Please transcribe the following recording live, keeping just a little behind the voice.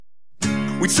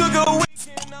We took a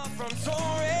weekend off from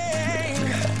touring,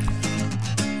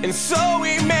 and so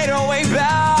we made our way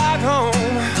back home.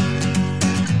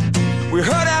 We heard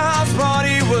our house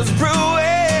party was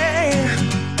brewing.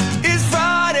 It's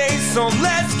Friday, so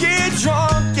let's get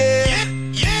drunk,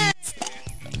 yeah.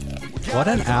 What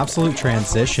an absolute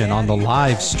transition on the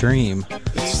live stream.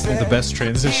 It's the best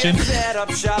transition.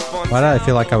 Why did I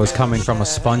feel like I was coming from a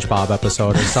SpongeBob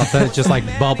episode or something? It's just like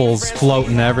bubbles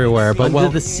floating everywhere. But Under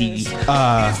the sea.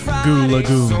 Goo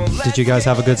Lagoon. Did you guys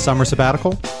have a good summer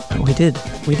sabbatical? We did.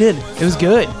 It was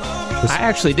good. I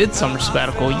actually did summer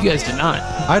sabbatical. You guys did not.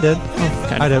 I did.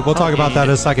 I did. We'll talk about that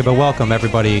in a second, but welcome,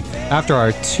 everybody. After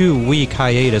our 2-week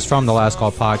hiatus from the Last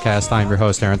Call podcast, I'm your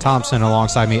host, Aaron Thompson.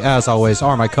 Alongside me, as always,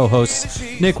 are my co-hosts,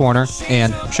 Nick Warner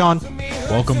and Sean.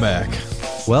 Welcome back.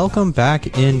 Welcome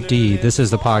back indeed. This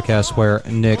is the podcast where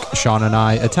Nick, Sean, and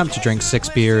I attempt to drink 6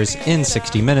 beers in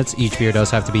 60 minutes. Each beer does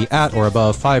have to be at or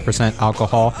above 5%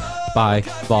 alcohol by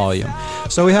volume.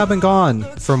 So we have been gone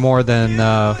for more than,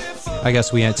 I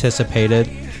guess, we anticipated.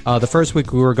 The first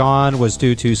week we were gone was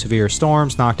due to severe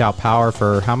storms, knocked out power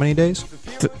for how many days?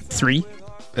 3?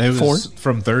 It was 4?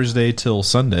 from Thursday till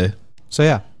Sunday. So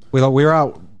yeah, we were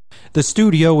out. The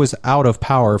studio was out of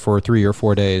power for 3 or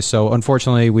 4 days. So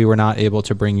unfortunately, we were not able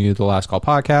to bring you the Last Call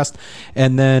podcast.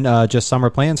 And then just summer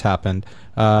plans happened.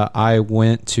 I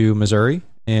went to Missouri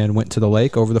and went to the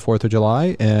lake over the 4th of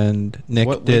July. And Nick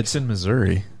What did. lake's in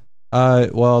Missouri?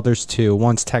 Well, there's 2.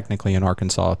 One's technically in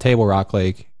Arkansas. Table Rock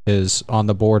Lake is on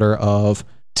the border of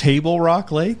Table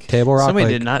Rock Lake? Table Rock Somebody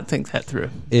Lake. did not think that through.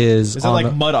 Is that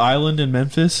like Mud Island in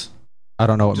Memphis? I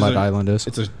don't know what Mud Island is.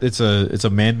 It's a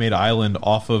man-made island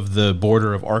off of the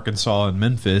border of Arkansas and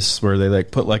Memphis where they like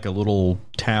put like a little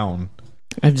town.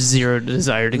 I have zero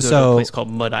desire to go to a place called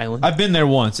Mud Island. I've been there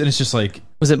once, and it's just like...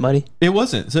 Was it muddy? It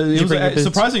wasn't. So it you bring your was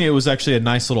boots? surprisingly, it was actually a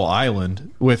nice little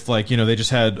island with like, they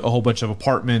just had a whole bunch of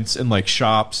apartments and like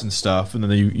shops and stuff, and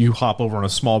then you hop over on a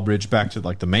small bridge back to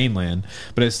like the mainland,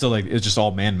 but it's still like it's just all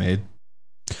man-made.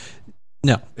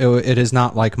 No, it is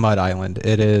not like Mud Island.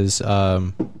 It is...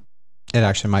 It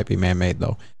actually might be man-made,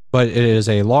 though. But it is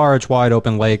a large,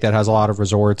 wide-open lake that has a lot of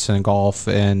resorts and golf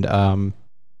and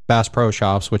Bass Pro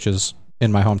Shops, which is in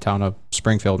my hometown of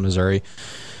Springfield, Missouri.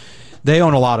 They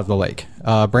own a lot of the lake.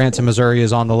 Branson, Missouri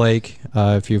is on the lake.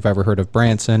 If you've ever heard of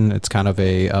Branson, it's kind of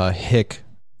a hick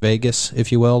Vegas,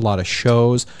 if you will. A lot of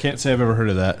shows. Can't say I've ever heard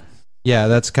of that. Yeah,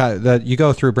 that's kind of, that. You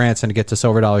go through Branson to get to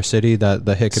Silver Dollar City,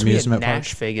 the Hick amusement we had park.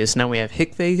 Nash Vegas. Now we have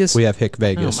Hick Vegas. We have Hick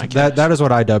Vegas. Oh my gosh. That is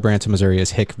what I dub Branson, Missouri,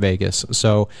 as Hick Vegas.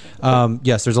 So,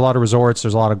 yes, there's a lot of resorts,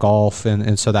 there's a lot of golf,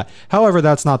 and so that. However,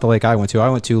 that's not the lake I went to. I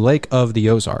went to Lake of the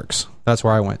Ozarks. That's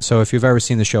where I went. So if you've ever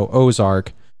seen the show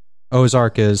Ozark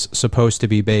is supposed to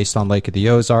be based on Lake of the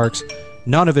Ozarks.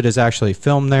 None of it is actually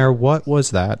filmed there. What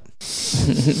was that?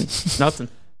 Nothing.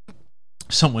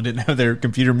 Someone didn't have their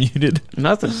computer muted.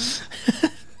 Nothing.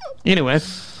 Anyway.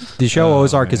 The show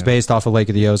Ozark is based off of Lake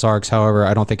of the Ozarks. However,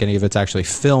 I don't think any of it's actually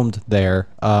filmed there,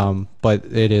 but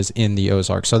it is in the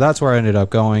Ozarks. So that's where I ended up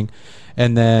going.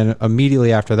 And then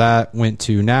immediately after that, went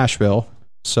to Nashville.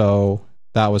 So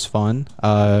that was fun.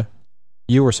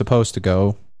 You were supposed to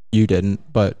go. You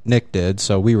didn't, but Nick did.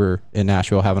 So we were in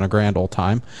Nashville having a grand old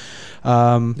time.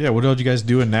 Yeah, what did you guys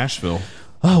do in Nashville?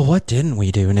 Oh, what didn't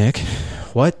we do, Nick?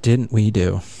 What didn't we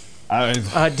do?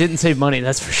 Didn't save money,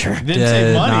 that's for sure. Didn't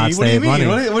save money? What do you mean?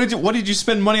 Money. What did you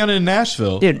spend money on in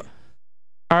Nashville? Dude,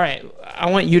 all right, I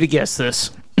want you to guess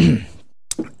this.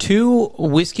 2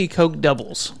 whiskey Coke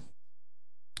doubles.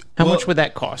 How much would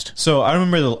that cost? So I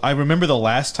remember the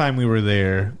last time we were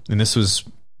there, and this was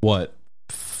what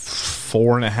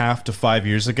 4.5 to 5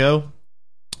 years ago.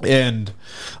 And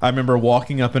I remember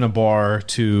walking up in a bar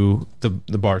to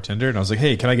the bartender, and I was like,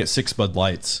 "Hey, can I get 6 Bud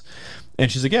Lights?"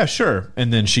 And she's like, "Yeah, sure."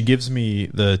 And then she gives me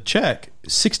the check,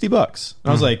 $60. And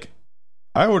I was like,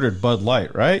 "I ordered Bud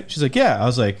Light, right?" She's like, "Yeah." I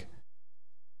was like,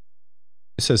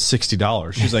 "It says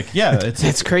 $60." She's like, "Yeah,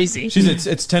 it's crazy."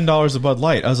 It's $10 a Bud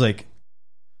Light." I was like,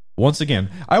 once again,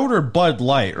 I ordered Bud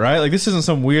Light, right? Like this isn't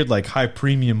some weird like high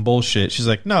premium bullshit. She's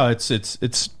like, "No, it's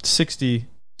 $60.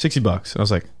 And I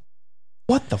was like,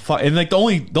 what the fuck? And like the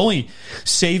only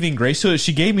saving grace to it,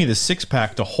 she gave me the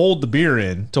 6-pack to hold the beer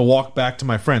in to walk back to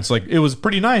my friends. So, like it was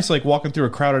pretty nice, like walking through a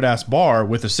crowded ass bar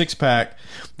with a 6-pack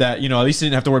that at least I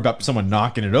didn't have to worry about someone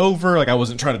knocking it over. Like I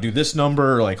wasn't trying to do this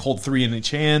number or like hold 3 in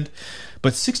each hand.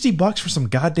 But $60 for some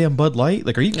goddamn Bud Light?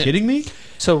 Like, are you kidding me?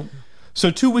 So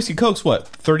 2 whiskey Cokes, what?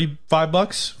 $35?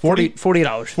 $40? $40. $40?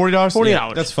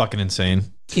 $40. That's fucking insane.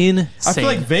 Insane. I feel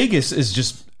like Vegas is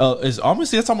just is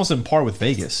honestly that's almost in par with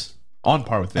Vegas. On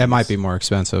par with Vegas. It might be more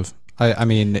expensive. I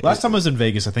mean, Last time I was in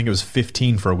Vegas, I think it was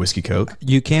 15 for a whiskey Coke.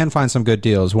 you can find some good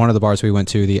deals. One of the bars we went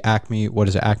to, the Acme, what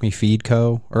is it, Acme Feed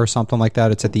Co. or something like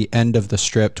that. It's at the end of the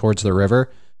strip towards the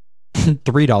river.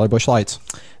 $3 Busch Lights.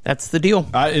 That's the deal.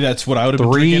 That's what I would have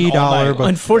been drinking all $3 night. Busch-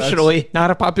 Unfortunately,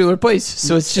 not a popular place.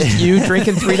 So it's just you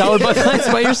drinking $3 Bud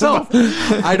Lights by yourself.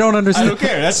 I don't I understand. don't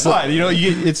care. That's fine. You know,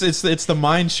 it's the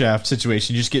mine shaft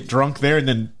situation. You just get drunk there and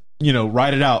then,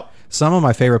 ride it out. Some of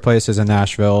my favorite places in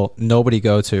Nashville, nobody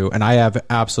go to, and I have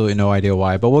absolutely no idea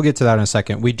why, but we'll get to that in a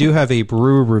second. We do have a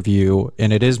brew review,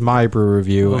 and it is my brew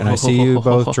review, and I see you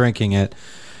both drinking it.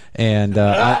 And,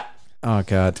 oh,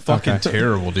 God. Fucking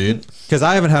terrible, dude. Because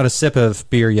I haven't had a sip of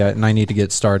beer yet, and I need to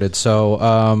get started.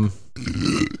 So,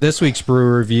 this week's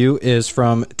brew review is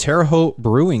from Terre Haute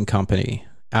Brewing Company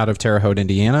out of Terre Haute,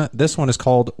 Indiana. This one is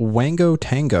called Wango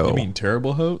Tango. You mean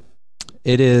terrible Hote?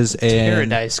 It is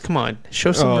Paradise. Come on.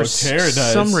 Show some,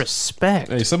 Paradise. some respect.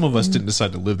 Hey, some of us didn't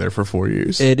decide to live there for 4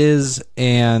 years. It is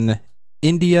an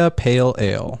India Pale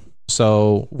Ale.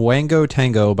 So Wango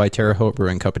Tango by Terre Haute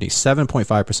Brewing Company,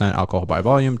 7.5% alcohol by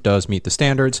volume, does meet the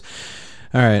standards.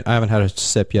 All right, I haven't had a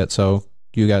sip yet, so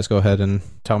you guys go ahead and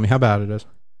tell me how bad it is.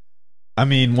 I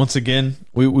mean, once again,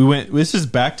 we went. This is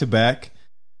back to back.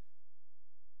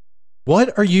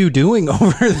 What are you doing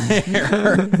over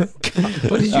there?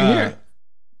 What did you hear?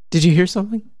 Did you hear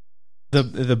something?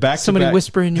 The back. Somebody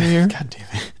whisper in your ear? God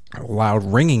damn it! Loud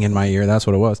ringing in my ear. That's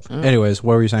what it was. Oh. Anyways,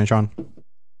 what were you saying, Sean?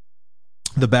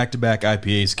 The back-to-back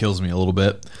IPAs kills me a little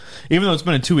bit. Even though it's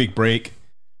been a 2-week break,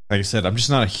 like I said, I'm just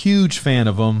not a huge fan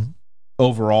of them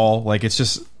overall. Like, it's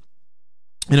just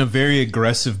in a very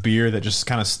aggressive beer that just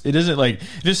kind of, it isn't like,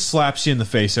 it just slaps you in the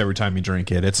face every time you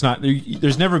drink it. It's not,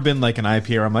 there's never been like an IPA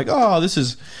where I'm like, oh, this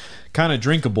is kind of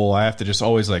drinkable. I have to just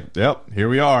always like, yep, here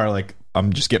we are. Like,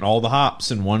 I'm just getting all the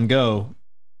hops in one go.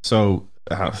 So,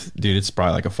 dude, it's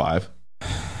probably like a 5.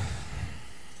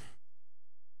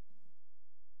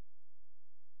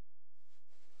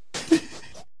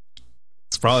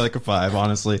 Probably like a 5,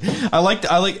 honestly. I like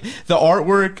the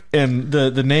artwork and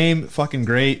the name, fucking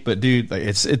great. But dude, like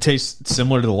it tastes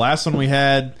similar to the last one we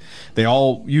had. They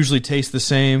all usually taste the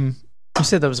same. You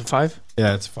said that was a 5?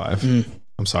 Yeah, it's a 5.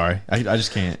 I'm sorry, I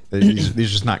just can't. These are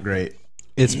just not great.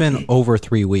 It's been over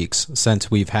 3 weeks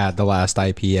since we've had the last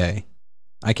IPA.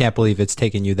 I can't believe it's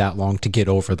taken you that long to get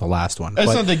over the last one.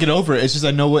 It's not to get over it. It's just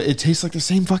I know what it tastes like. The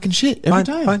same fucking shit every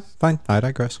time. Fine. I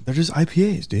digress. They're just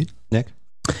IPAs, dude. Nick?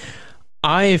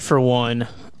 I, for one,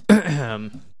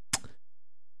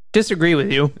 disagree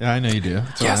with you. Yeah, I know you do.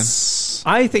 It's Yes.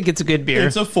 I think it's a good beer.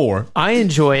 It's a 4. I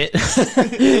enjoy it.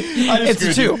 It's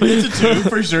a 2. It's a 2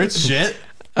 for sure. It's shit.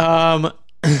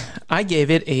 I gave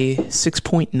it a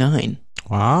 6.9.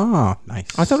 Wow, nice.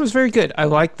 I thought it was very good. I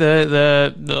like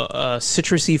the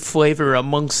citrusy flavor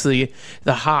amongst the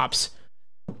hops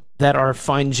that our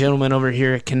fine gentleman over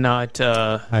here cannot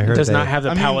does not have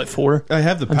the palate for. I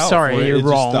have the palate. I'm sorry, for it. you're It's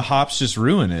wrong. Just, the hops just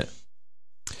ruin it.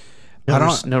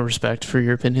 No respect for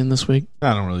your opinion this week.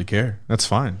 I don't really care. That's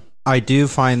fine. I do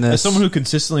find this. As someone who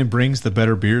consistently brings the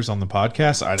better beers on the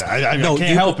podcast, I can't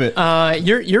help it.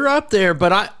 You're up there,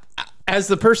 but I, as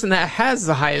the person that has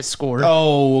the highest score.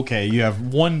 Oh, okay. You have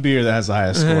one beer that has the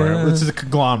highest score. It's a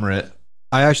conglomerate.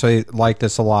 I actually like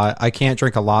this a lot. I can't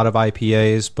drink a lot of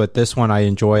IPAs, but this one I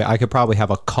enjoy. I could probably have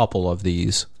a couple of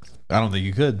these. I don't think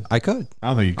you could. I could. I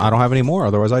don't think you could. I don't have any more,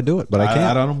 otherwise I'd do it, but I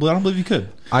can't. I don't believe you could.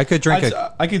 I could drink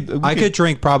I could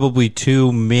drink probably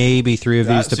 2, maybe 3 of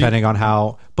these, depending on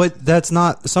how. But that's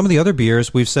not some of the other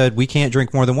beers. We've said we can't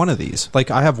drink more than one of these.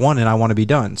 Like I have one and I want to be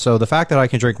done. So the fact that I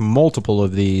can drink multiple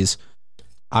of these,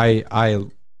 I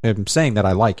am saying that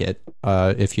I like it.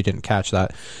 If you didn't catch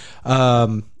that,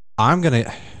 I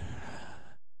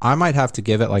might have to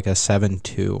give it like a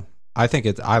 7.2.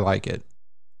 I like it.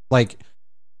 Like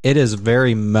it is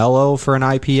very mellow for an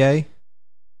IPA,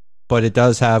 but it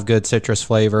does have good citrus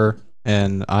flavor,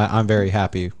 and I'm very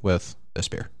happy with this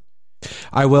beer.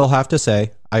 I will have to say,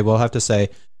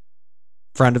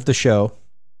 friend of the show,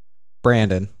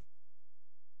 Brandon,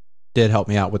 did help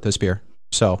me out with this beer.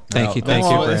 So thank you,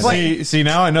 Brandon. See,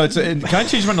 now I know it's. Can I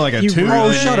change mine to like a 2?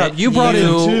 Oh, shut up! You brought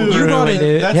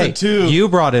in. That's a 2. You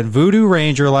brought in Voodoo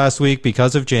Ranger last week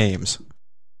because of James.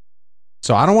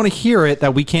 So I don't want to hear it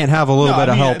that we can't have a little bit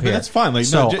of help here. That's fine. Like,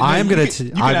 so I'm gonna.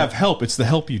 You can have help. It's the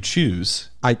help you choose.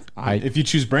 If you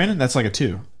choose Brandon, that's like a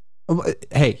 2.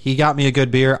 Hey, he got me a good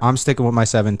beer. I'm sticking with my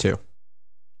 7.2.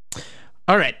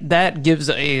 All right, that gives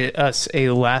us a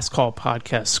last call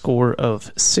podcast score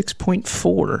of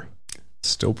 6.4.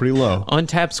 Still pretty low.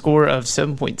 Untapped score of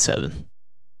 7.7.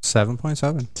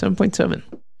 7.7. 7.7.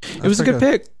 It was a good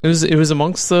pick. It was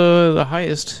amongst the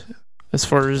highest as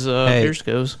far as beers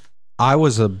goes. I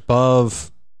was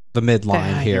above the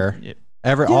midline here.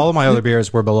 All of my other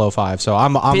beers were below 5, so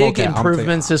I'm big okay.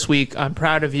 improvements this week. I'm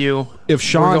proud of you. If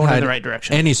Sean going had in the right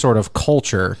direction. any sort of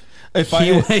culture, if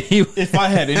I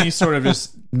had any sort of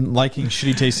just liking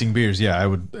shitty tasting beers, yeah, I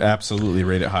would absolutely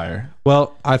rate it higher.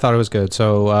 Well, I thought it was good.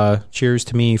 So cheers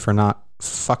to me for not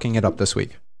fucking it up this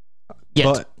week.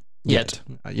 Yet.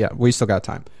 Yeah, we still got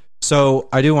time. So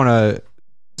I do want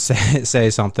to say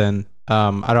something.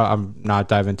 I'm not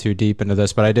diving too deep into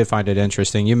this, but I did find it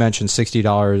interesting. You mentioned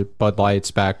 $60 Bud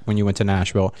Lights back when you went to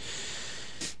Nashville.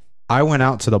 I went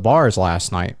out to the bars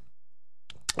last night.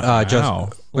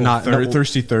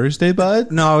 Thirsty Thursday,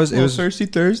 bud? No, it was Thirsty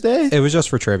Thursday. It was just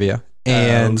for trivia,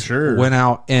 and went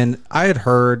out, and I had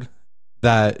heard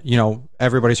that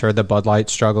everybody's heard that Bud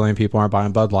Light's struggling, people aren't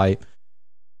buying Bud Light,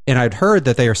 and I'd heard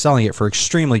that they are selling it for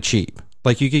extremely cheap.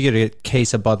 Like you could get a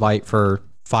case of Bud Light for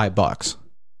 $5.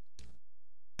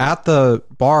 At the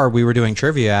bar we were doing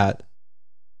trivia at,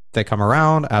 they come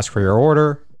around, ask for your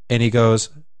order, and he goes,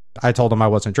 I told him I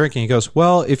wasn't drinking. He goes,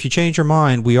 well, if you change your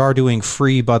mind, we are doing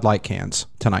free Bud Light cans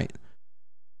tonight.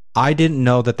 I didn't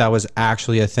know that was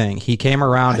actually a thing. He came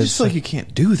around. I just feel like you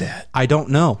can't do that. I don't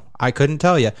know. I couldn't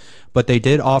tell you. But they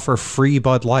did offer free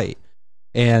Bud Light.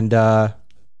 And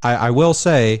I will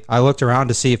say, I looked around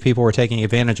to see if people were taking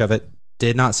advantage of it.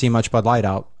 Did not see much Bud Light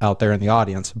out there in the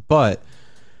audience. But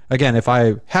again, if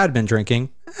I had been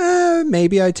drinking,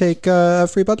 maybe I'd take a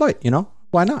free Bud Light.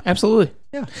 Why not? Absolutely.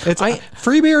 Yeah.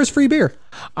 Free beer is free beer.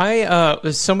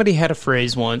 Somebody had a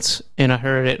phrase once, and I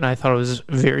heard it, and I thought it was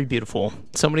very beautiful.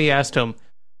 Somebody asked him,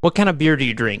 what kind of beer do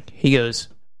you drink? He goes,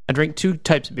 I drink 2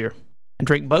 types of beer. I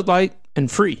drink Bud Light and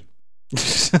free.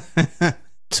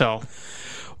 So...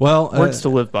 Well, words to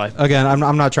live by. Again,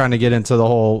 I'm not trying to get into the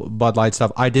whole Bud Light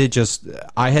stuff. I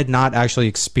had not actually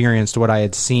experienced what I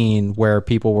had seen where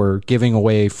people were giving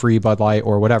away free Bud Light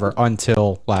or whatever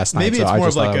until last night. Maybe so it's I more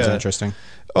just of thought like it was interesting.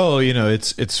 Oh,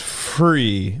 it's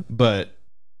free, but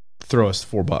throw us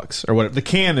 $4 or whatever. The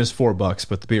can is $4,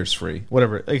 but the beer's free.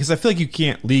 Whatever. Because I feel like you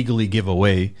can't legally give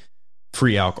away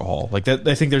free alcohol like that.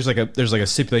 I think there's like a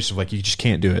stipulation of like you just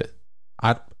can't do it.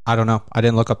 I don't know. I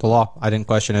didn't look up the law. I didn't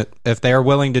question it. If they're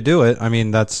willing to do it, I mean,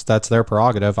 that's their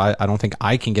prerogative. I don't think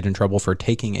I can get in trouble for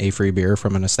taking a free beer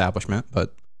from an establishment,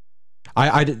 but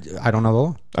I don't know the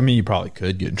law. I mean, you probably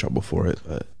could get in trouble for it,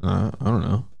 but I don't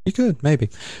know. You could,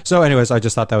 maybe. So anyways, I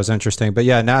just thought that was interesting. But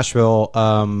yeah,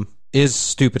 Nashville is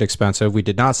stupid expensive. We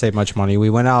did not save much money.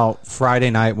 We went out Friday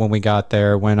night when we got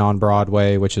there, went on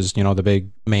Broadway, which is, the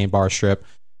big main bar strip.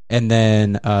 And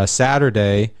then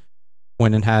Saturday,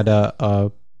 went and had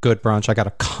a good brunch. I got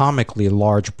a comically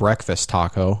large breakfast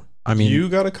taco. I mean, you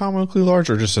got a comically large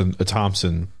or just a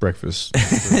Thompson breakfast?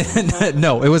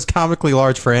 No, it was comically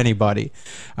large for anybody.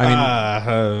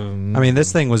 I mean,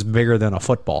 this thing was bigger than a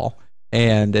football,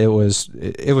 and it was.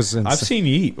 I've seen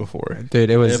you eat before,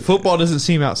 dude. It was football doesn't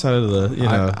seem outside of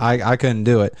the. I couldn't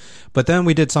do it. But then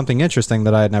we did something interesting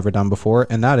that I had never done before,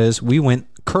 and that is we went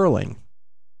curling.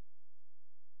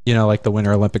 Like the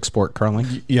Winter Olympic sport,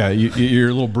 curling. Yeah, you're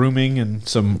a little brooming and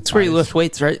some. It's where you lift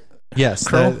weights, right? Yes,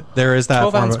 there is that.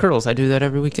 12-ounce curls. I do that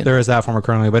every weekend. There is that form of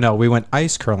curling, but no, we went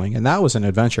ice curling, and that was an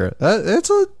adventure.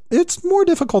 It's more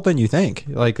difficult than you think.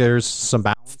 Like there's some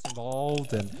balance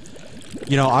involved, and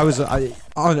I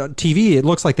on TV. It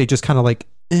looks like they just kind of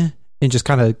and just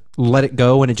kind of let it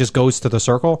go, and it just goes to the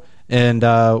circle. And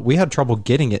we had trouble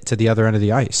getting it to the other end of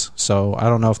the ice. So I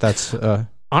don't know if that's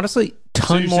honestly.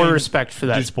 Ton more respect for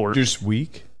that sport. Just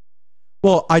weak.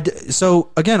 Well, so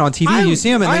again on TV you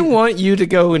see them. And I want you to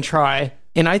go and try,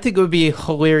 and I think it would be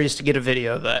hilarious to get a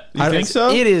video of that. You think so?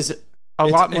 It is a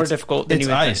lot more difficult than you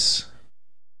would ice.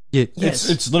 think. Yes.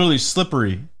 It's literally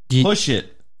slippery. Push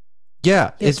it.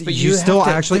 Yeah, yes, but you still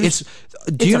actually it's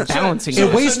a balancing.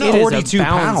 It weighs 42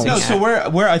 pounds. No, so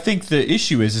where I think the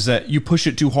issue is that you push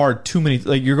it too hard, too many,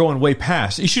 like you're going way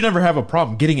past. You should never have a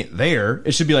problem getting it there.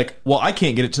 It should be like, well, I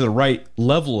can't get it to the right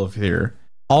level of here.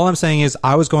 All I'm saying is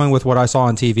I was going with what I saw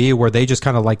on TV where they just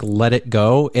kind of like let it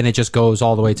go and it just goes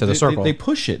all the way to the circle. They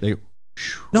push it.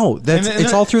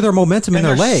 It's all through their momentum in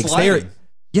their legs.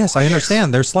 Yes, I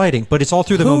understand they're sliding, but it's all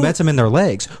through the momentum in their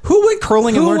legs. Who went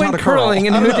curling and learned how to curl?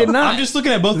 And who did not? I'm just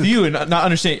looking at both of you and not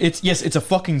understanding. It's a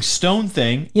fucking stone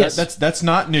thing. Yes, that's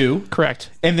not new. Correct.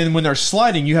 And then when they're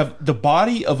sliding, you have the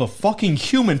body of a fucking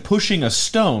human pushing a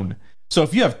stone. So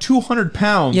if you have 200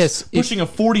 pounds pushing a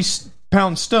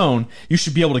 40-pound stone, you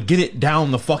should be able to get it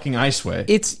down the fucking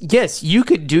iceway. You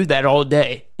could do that all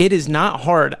day. It is not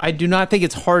hard. I do not think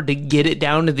it's hard to get it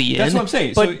down to the end. That's what I'm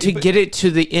saying. But get it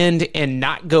to the end and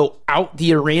not go out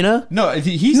the arena. No,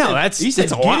 he said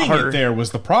it's a lot getting harder. it there was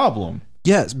the problem.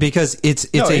 Yes, because it's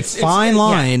a fine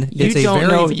line. You It's a don't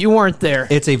very know. You weren't there.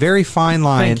 it's a very fine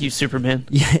line. Thank you, Superman.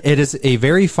 Yeah, it is a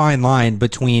very fine line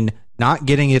between not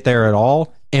getting it there at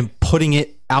all and putting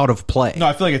it out of play. No,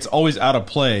 I feel like it's always out of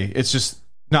play. It's just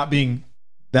not being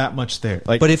that much there.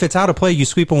 Like, But if it's out of play, you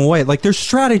sweep them away. Like there's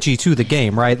strategy to the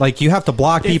game, right? Like you have to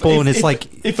block people, and it's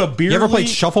if a beer you ever played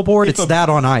league- shuffleboard? if It's that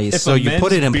on ice, if so a you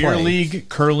put it in men's beer play. league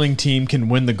curling team can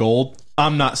win the gold,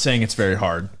 I'm not saying it's very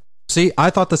hard. See, I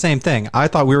thought the same thing. I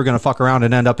thought we were going to fuck around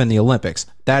and end up in the Olympics.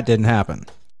 That didn't happen.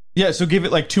 Yeah, so give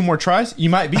it like 2 more tries, you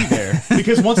might be there.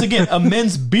 Because once again, a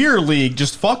men's beer league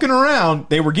just fucking around,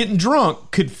 they were getting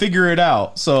drunk, could figure it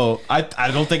out. So I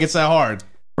don't think it's that hard.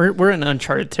 We're in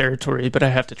uncharted territory, but I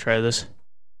have to try this.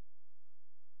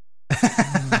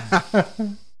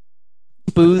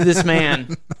 Boo this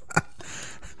man.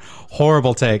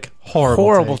 Horrible take.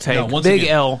 Horrible take. No, once Big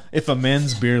again, L. If a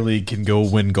men's beer league can go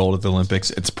win gold at the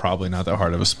Olympics, it's probably not that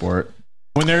hard of a sport.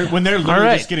 When they're literally All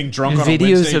right. just getting drunk on a Videos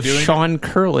Wednesday of doing Sean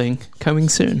curling coming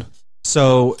soon.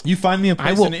 So You find me a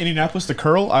place in Indianapolis to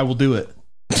curl, I will do it.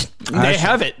 They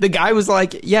have it. The guy was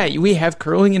like, "Yeah, we have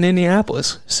curling in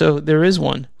Indianapolis, so there is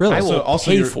one. Really? I will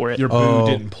Also, pay your, for it." Your boo Oh.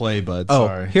 didn't play, bud. Oh,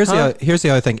 Sorry. here's the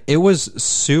other thing. It was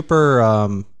super.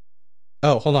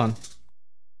 Oh, hold on.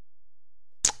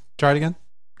 Try it again.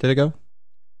 Did it go?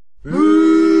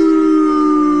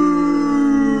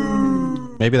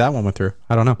 Maybe that one went through.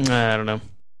 I don't know. I don't know.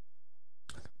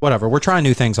 Whatever. We're trying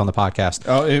new things on the podcast.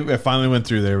 Oh, it finally went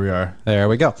through. There we are. There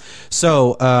we go.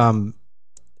 So,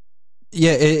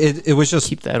 yeah, it was just.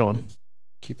 Keep that on.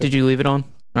 Keep it. Did you leave it on?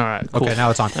 All right. Cool. Okay, now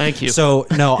it's on. Thank you. So,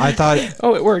 no, I thought.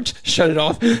 Oh, it worked. Shut it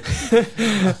off.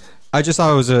 I just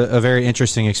thought it was a very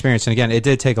interesting experience. And again, it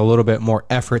did take a little bit more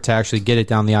effort to actually get it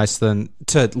down the ice than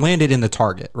to land it in the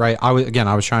target, right? I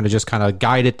was trying to just kind of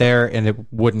guide it there, and it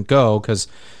wouldn't go because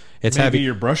it's Maybe heavy.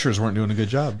 your brushers weren't doing a good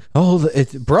job. Oh,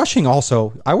 brushing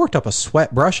also. I worked up a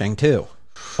sweat brushing too.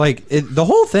 Like the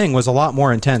whole thing was a lot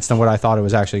more intense than what I thought it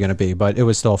was actually going to be, but it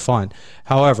was still fun.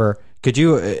 However, could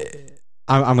you?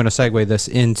 I'm going to segue this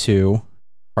into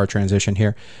our transition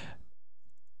here.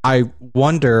 I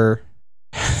wonder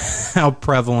how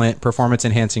prevalent performance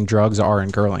enhancing drugs are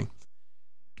in curling.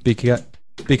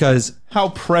 Because How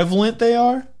prevalent they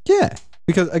are? yeah,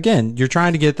 because again, you're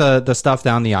trying to get the stuff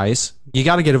down the ice. You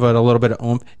got to give it a little bit of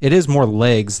oomph. It is more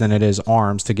legs than it is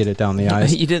arms to get it down the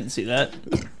ice. You didn't see that.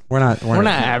 We're not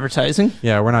advertising.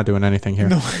 Yeah, we're not doing anything here.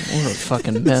 We're a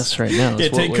fucking mess right now. Yeah,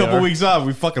 take a couple weeks off.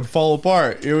 We fucking fall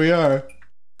apart. Here we are.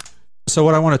 So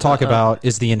what I want to talk about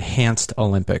is the enhanced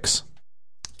Olympics.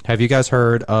 Have you guys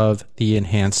heard of the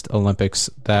enhanced Olympics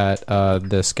that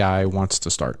this guy wants to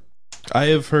start? I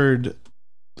have heard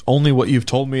only what you've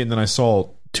told me, and then I saw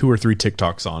 2 or 3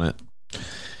 TikToks on it.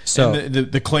 So And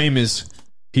the claim is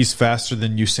he's faster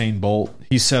than Usain Bolt.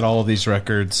 He set all of these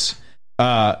records.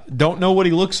 Don't know what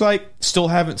he looks like. Still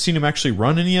haven't seen him actually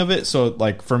run any of it. So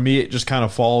like for me, it just kind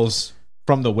of falls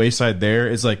from the wayside. There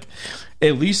is like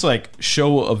at least like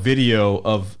show a video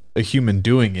of a human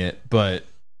doing it. But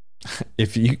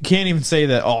if you can't even say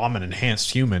that, oh, I'm an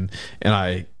enhanced human, and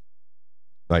I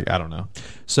don't know.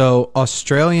 So,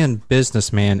 Australian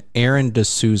businessman Aaron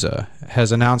D'Souza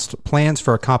has announced plans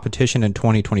for a competition in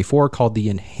 2024 called the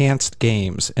Enhanced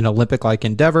Games, an Olympic-like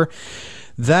endeavor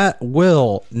that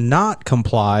will not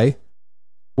comply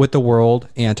with the World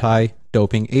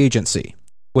Anti-Doping Agency,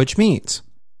 which means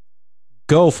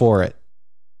go for it.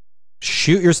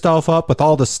 Shoot yourself up with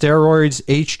all the steroids,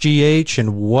 HGH,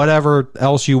 and whatever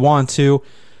else you want to.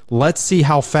 Let's see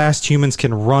how fast humans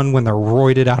can run when they're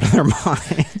roided out of their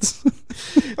minds.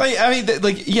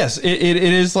 Yes, it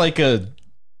is like a.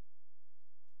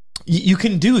 You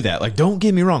can do that. Like, don't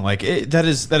get me wrong. Like, that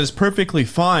is perfectly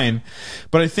fine.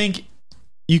 But I think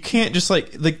you can't just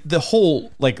like the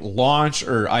whole like launch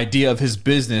or idea of his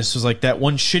business was like that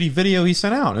one shitty video he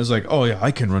sent out. It was like, oh yeah,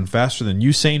 I can run faster than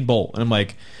Usain Bolt, and I'm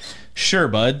like, sure,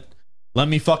 bud. Let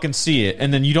me fucking see it.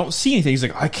 And then you don't see anything. He's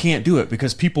like, I can't do it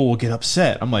because people will get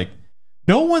upset. I'm like,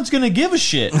 no one's going to give a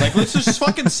shit. Like, let's just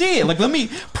fucking see it. Like, let me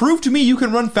prove to me you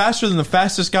can run faster than the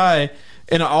fastest guy,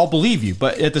 and I'll believe you.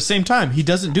 But at the same time, he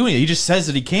doesn't do anything. He just says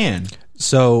that he can.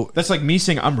 So that's like me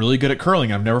saying I'm really good at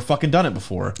curling. I've never fucking done it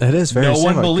before. That is very No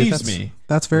similar, one believes that's- me.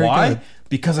 that's very Why? good.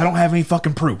 Because I don't have any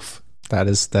fucking proof. That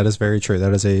is very true.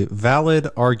 That is a valid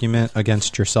argument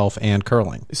against yourself and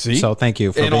curling. See? So thank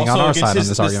you for And being also on our against side on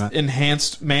this argument.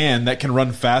 enhanced man that can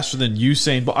run faster than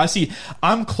Usain Bolt. I see.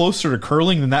 I'm closer to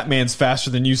curling than that man's faster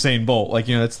than Usain Bolt. Like,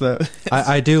 you know, that's the.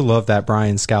 I do love that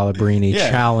Brian Scalabrine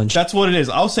challenge. That's what it is.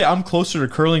 I'll say I'm closer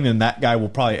to curling than that guy will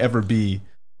probably ever be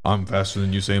I'm faster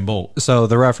than Usain Bolt. So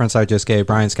the reference I just gave,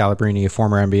 Brian Scalabrine, a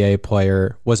former NBA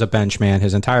player, was a bench man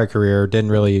his entire career,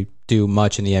 didn't really do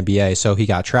much in the NBA, so he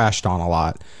got trashed on a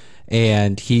lot.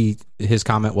 And his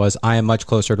comment was, I am much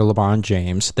closer to LeBron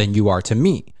James than you are to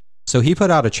me. So he put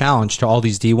out a challenge to all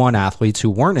these D1 athletes who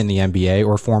weren't in the NBA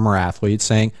or former athletes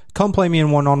saying, come play me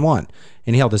in one-on-one.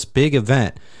 And he held this big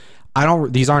event.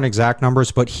 These aren't exact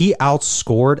numbers, but he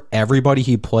outscored everybody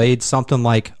he played something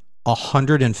like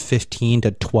 115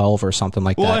 to 12 or something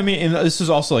like that. Well, I mean, and this is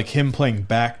also like him playing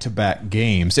back-to-back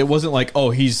games. It wasn't like,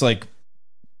 oh, he's like,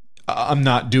 I'm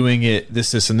not doing it,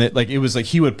 this, and that. Like, it was like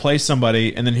he would play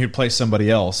somebody, and then he would play somebody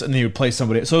else, and then he would play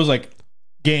somebody else. So it was like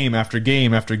game after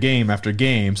game after game after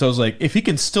game. So I was like, if he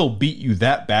can still beat you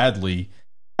that badly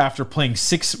after playing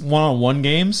 6 one-on-one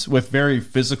games with very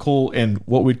physical and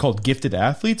what we'd call gifted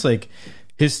athletes, like,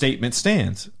 his statement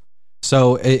stands.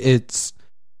 So it's,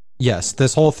 yes,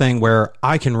 this whole thing where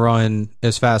I can run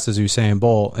as fast as Usain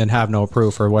Bolt and have no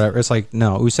proof or whatever. It's like,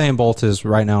 no, Usain Bolt is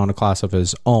right now in a class of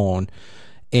his own.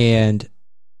 And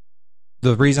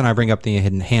the reason I bring up the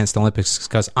enhanced Olympics is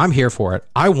because I'm here for it.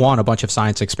 I want a bunch of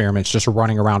science experiments just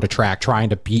running around a track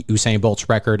trying to beat Usain Bolt's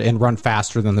record and run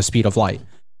faster than the speed of light.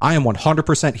 I am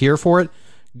 100% here for it.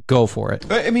 Go for it.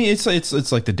 I mean, it's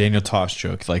like the Daniel Tosh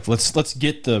joke. Like, let's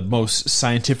get the most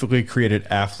scientifically created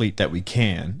athlete that we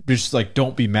can. Just like,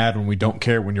 don't be mad when we don't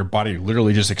care when your body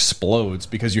literally just explodes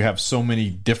because you have so many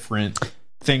different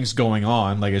things going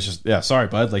on. Like, it's just, yeah, sorry,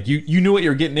 bud. Like, you knew what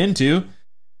you're getting into.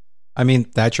 I mean,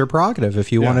 that's your prerogative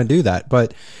if you want to do that.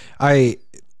 But I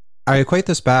equate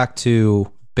this back to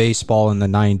baseball in the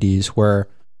 90s where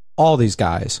all these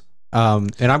guys,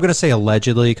 and I'm going to say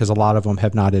allegedly because a lot of them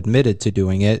have not admitted to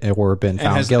doing it or been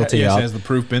found guilty of. Has the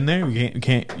proof been there? We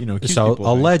can't accuse so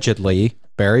people allegedly,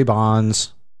 Barry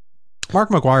Bonds, Mark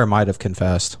McGwire might have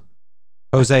confessed.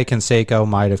 Jose Canseco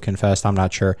might have confessed. I'm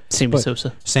not sure.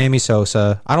 Sammy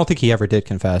Sosa. I don't think he ever did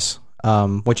confess.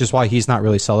 Which is why he's not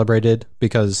really celebrated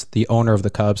because the owner of the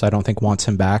Cubs, I don't think, wants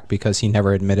him back because he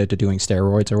never admitted to doing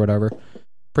steroids or whatever.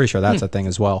 Pretty sure that's a thing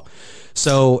as well.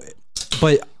 So,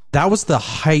 but that was the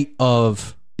height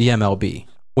of the MLB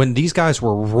when these guys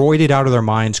were roided out of their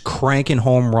minds, cranking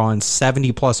home runs,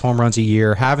 70 plus home runs a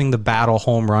year, having the battle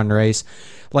home run race.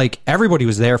 Like, everybody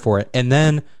was there for it. And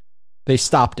then they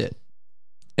stopped it.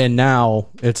 And now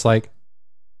it's like,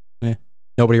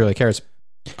 nobody really cares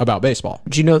about baseball.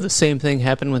 Do you know the same thing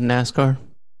happened with NASCAR?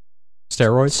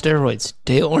 Steroids.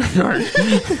 Dale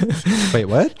Earnhardt. Wait,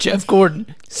 what? Jeff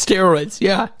Gordon. Steroids.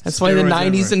 Yeah. That's why the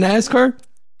 90s in NASCAR,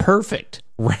 perfect.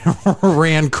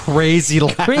 Ran crazy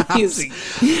laps. Crazy.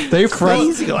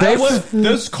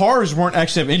 Those cars weren't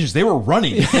actually have engines. They were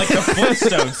running like the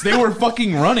Flintstones. They were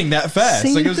fucking running that fast.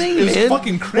 Same like it was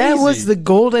fucking crazy. That was the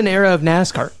golden era of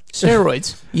NASCAR.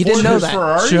 Steroids. You didn't know that.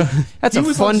 Ferrari? That's a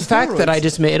fun fact that I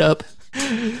just made up.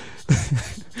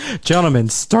 Gentlemen,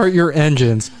 start your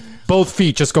engines. Both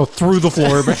feet just go through the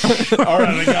floor. All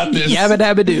right, I got this. Yabba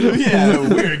dabba doo. Yeah,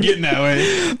 we're getting that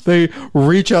way. They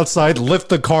reach outside, lift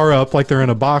the car up like they're in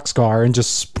a boxcar, and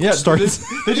just start. They just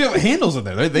have handles in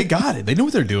there. They got it. They know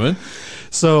what they're doing.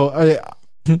 So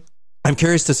I'm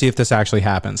curious to see if this actually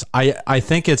happens. I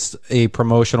think it's a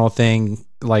promotional thing,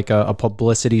 like a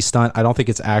publicity stunt. I don't think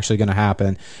it's actually going to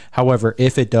happen. However,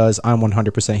 if it does, I'm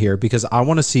 100% here because I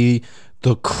want to see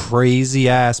the crazy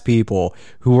ass people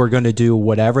who are going to do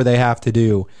whatever they have to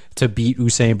do to beat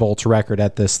Usain Bolt's record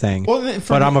at this thing.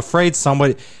 But I'm afraid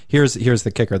somebody, here's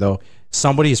the kicker though.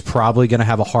 Somebody is probably going to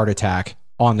have a heart attack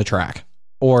on the track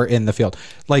or in the field.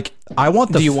 Like, I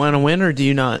want do you want to win or do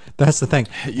you not? That's the thing.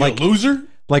 Like, loser?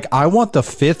 Like, I want the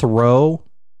fifth row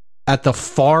at the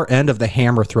far end of the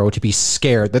hammer throw to be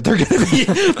scared that they're gonna be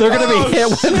hit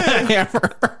with that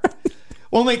hammer.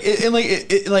 Well,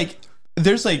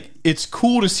 there's like, it's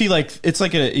cool to see, like, it's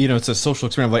like it's a social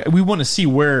experiment. Like, we want to see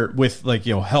where with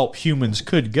help humans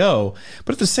could go,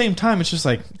 but at the same time, it's just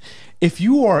like, if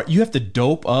you have to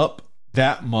dope up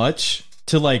that much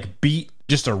to like beat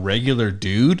just a regular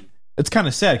dude. It's kind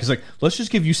of sad because, like, let's just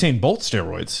give Usain Bolt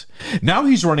steroids. Now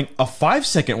he's running a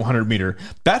 5-second 100 meter.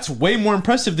 That's way more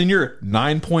impressive than your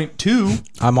 9.2.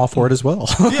 I'm all for it as well.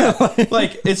 Yeah,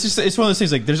 like it's one of those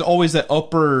things. Like, there's always that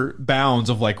upper bounds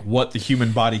of like what the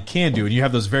human body can do, and you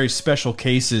have those very special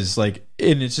cases. Like,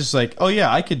 and it's just like, oh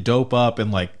yeah, I could dope up and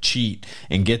like cheat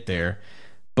and get there,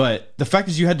 but the fact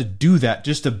is you had to do that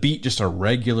just to beat just a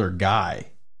regular guy.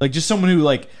 Like, just someone who,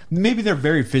 like, maybe they're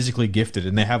very physically gifted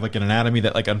and they have, like, an anatomy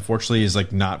that, like, unfortunately is,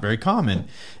 like, not very common.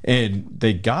 And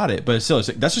they got it. But still, it's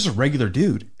like, that's just a regular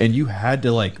dude. And you had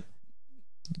to, like,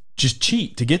 just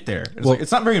cheat to get there. It's like,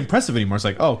 it's not very impressive anymore. It's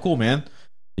like, oh, cool, man.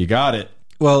 You got it.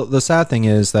 Well, the sad thing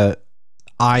is that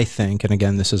I think, and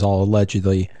again, this is all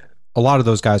allegedly, a lot of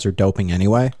those guys are doping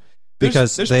anyway.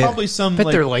 Because there's probably some.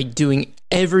 But they're like doing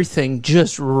everything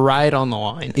just right on the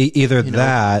line. Either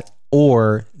that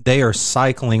or they are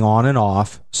cycling on and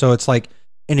off. So it's like,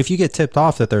 and if you get tipped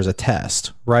off that there's a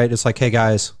test, right? It's like, hey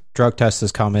guys, drug test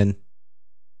is coming.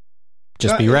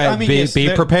 Just be ready. I mean,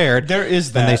 be prepared. There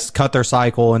is that. And they cut their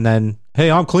cycle and then, hey,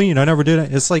 I'm clean. I never did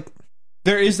it. It's like,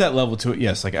 there is that level to it.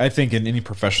 Yes. Like I think in any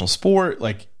professional sport,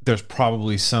 like there's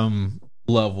probably some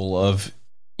level of,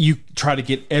 you try to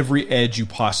get every edge you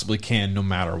possibly can, no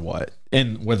matter what,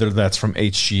 and whether that's from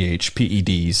HGH,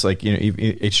 PEDs, like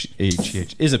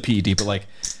HGH is a PED, but like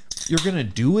you're gonna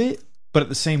do it, but at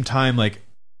the same time, like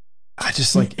I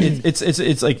just like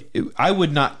it's like I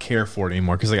would not care for it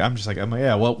anymore because like I'm like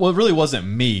yeah, well it really wasn't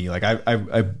me. Like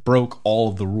I broke all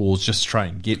of the rules just to try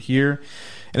and get here,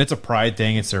 and it's a pride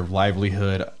thing. It's their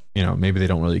livelihood. Maybe they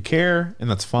don't really care, and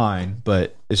that's fine,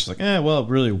 but it's just like, well, it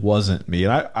really wasn't me.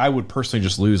 And I would personally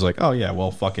just lose, like, oh, yeah, well,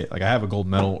 fuck it. Like, I have a gold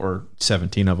medal or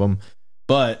 17 of them,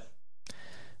 but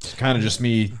it's kind of just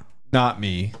me, not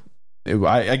me.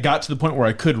 I got to the point where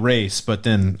I could race, but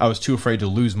then I was too afraid to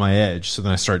lose my edge, so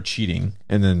then I started cheating,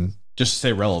 and then just to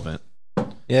stay relevant.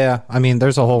 Yeah, I mean,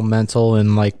 there's a whole mental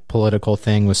and, like, political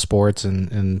thing with sports,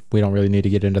 and we don't really need to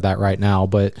get into that right now,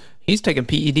 but... He's taking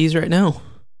PEDs right now.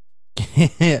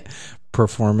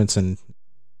 Performance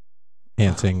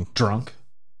enhancing drunk.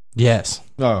 Yes.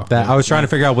 Oh, that I was trying to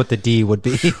figure out what the D would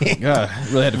be. Yeah,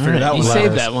 really had to figure that one out. You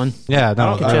saved that one. Yeah,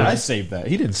 no, I saved that.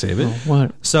 He didn't save it. Oh,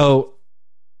 what? So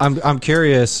I'm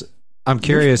curious.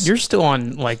 You're still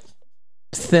on like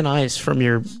thin ice from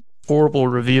your horrible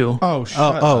review. Oh,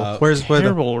 shut up. Where's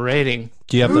terrible rating?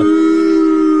 Do you have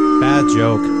the bad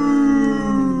joke?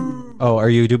 Oh, are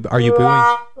you booing?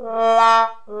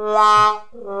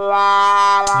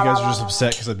 You guys are just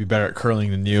upset because I'd be better at curling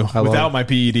than you without my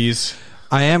PEDs.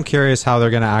 I am curious how they're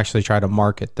going to actually try to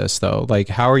market this, though. Like,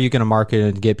 how are you going to market it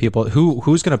and get people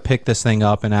who's going to pick this thing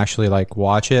up and actually like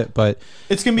watch it? But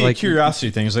it's going to be like, a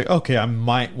curiosity thing. It's like, okay, I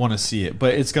might want to see it,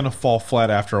 but it's going to fall flat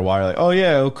after a while. Like, oh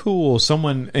yeah, oh cool. It's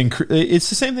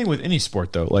the same thing with any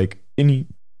sport though. Like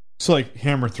like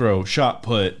hammer throw, shot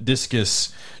put,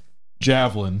 discus,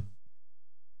 javelin.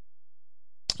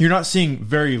 You're not seeing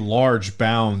very large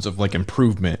bounds of like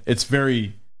improvement. It's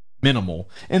very minimal.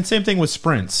 And same thing with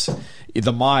sprints,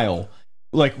 the mile.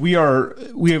 Like we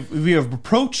have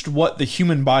approached what the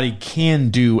human body can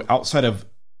do outside of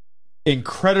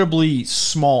incredibly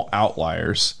small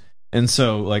outliers. And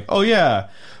so like, oh yeah,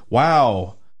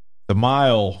 wow, the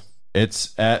mile,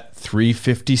 it's at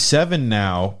 3:57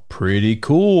 now. Pretty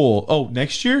cool. Oh,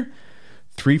 next year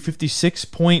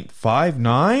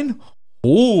 3:56.59.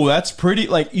 Oh, that's pretty.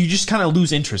 Like you just kind of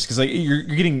lose interest because like you're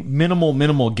getting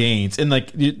minimal gains, and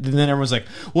like then everyone's like,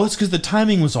 well, it's because the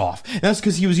timing was off. And that's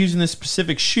because he was using this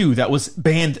specific shoe that was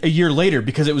banned a year later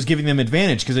because it was giving them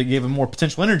advantage because it gave them more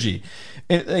potential energy.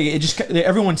 And it just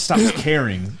everyone stops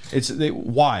caring.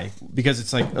 Why? Because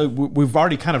it's like we've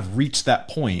already kind of reached that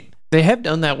point. They have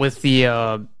done that with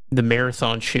the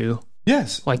marathon shoe.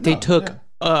 Yes, like they took. Yeah.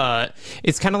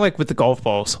 It's kind of like with the golf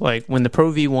balls. Like when the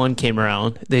Pro V1 came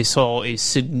around, they saw a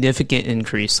significant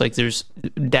increase. Like there's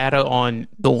data on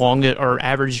the longest or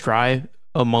average drive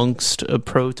amongst a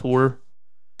Pro Tour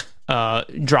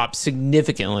dropped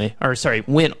significantly,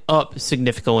 went up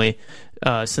significantly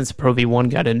since the Pro V1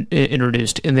 got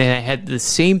introduced. And then I had the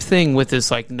same thing with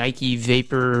this like Nike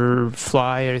Vapor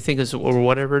Fly, I think is, or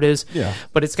whatever it is. Yeah.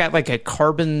 But it's got like a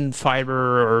carbon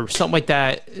fiber or something like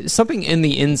that, something in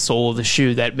the insole of the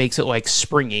shoe that makes it like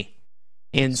springy.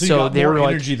 And so they were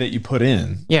like energy that you put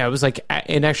in. Yeah, it was like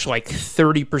an extra like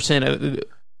 30% of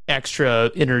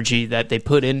extra energy that they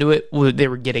put into it, they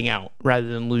were getting out rather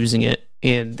than losing it.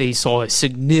 And they saw a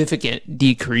significant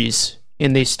decrease.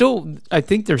 And I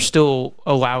think they're still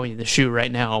allowing the shoe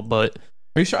right now, but...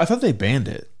 Are you sure? I thought they banned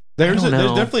it. There's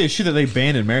definitely a shoe that they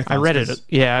banned in marathons. I read it.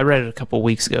 Yeah, I read it a couple of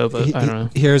weeks ago, but I don't know.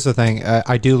 Here's the thing.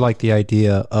 I do like the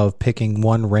idea of picking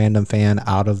one random fan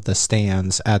out of the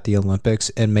stands at the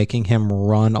Olympics and making him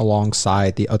run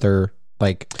alongside the other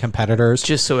like competitors,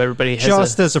 just so everybody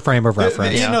has as a frame of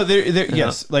reference.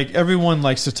 Yes, like everyone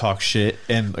likes to talk shit,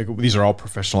 and like these are all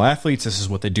professional athletes. This is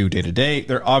what they do day to day.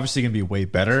 They're obviously going to be way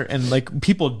better, and like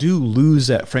people do lose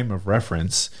that frame of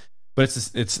reference. But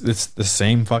it's the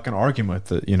same fucking argument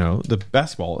that the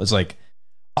basketball is like,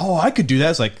 oh, I could do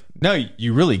that. It's like, no,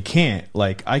 you really can't.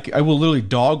 Like I will literally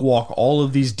dog walk all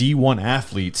of these D1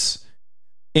 athletes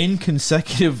in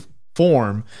consecutive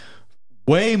form.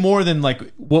 Way more than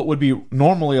like what would be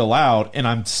normally allowed, and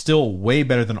I'm still way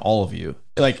better than all of you.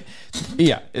 Like,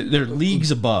 yeah, they're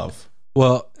leagues above.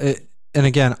 Well, and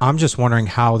again, I'm just wondering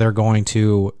how they're going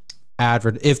to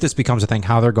if this becomes a thing,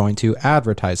 how they're going to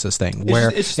advertise this thing.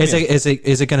 Where is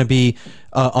it going to be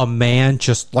a man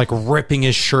just like ripping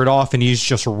his shirt off and he's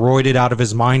just roided out of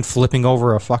his mind, flipping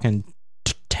over a fucking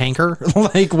tanker?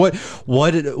 Like what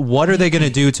are they going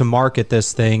to do to market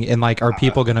this thing, and like are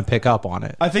people going to pick up on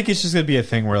it? I think it's just going to be a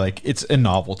thing where like it's a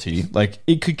novelty. Like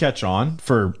it could catch on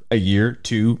for a year,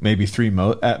 2, maybe 3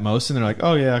 at most, and they're like,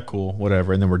 oh yeah, cool,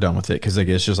 whatever, and then we're done with it, because like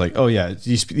it's just like, oh yeah,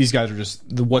 these guys are just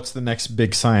what's the next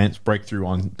big science breakthrough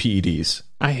on PEDs.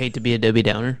 I hate to be a Debbie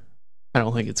Downer. I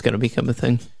don't think it's going to become a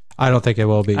thing. I don't think it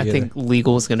will be. I think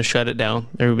legal is going to shut it down.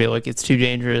 They're going to be like, it's too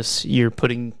dangerous. You're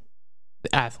putting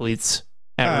athletes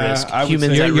at risk.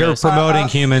 Humans at you're risk. promoting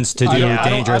humans to do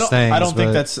dangerous things. I don't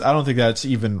think that's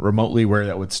even remotely where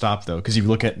that would stop, though, because if you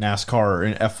look at NASCAR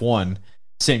and F1,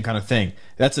 same kind of thing.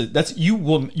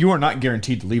 You are not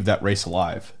guaranteed to leave that race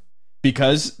alive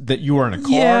because that you are in a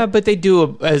car. Yeah, but they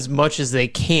do as much as they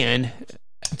can.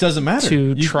 It doesn't matter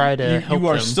to try to help you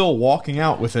are them. Still walking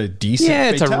out with a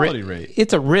decent fatality rate.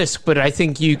 It's a risk, but I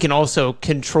think you can also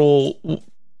control.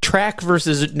 Track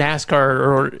versus NASCAR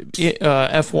or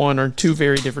F1 are two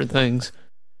very different things.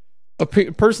 A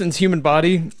person's human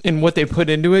body and what they put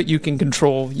into it, you can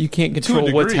control. You can't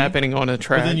control what's happening on a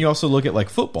track. But then you also look at like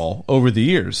football over the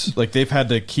years. Like they've had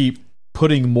to keep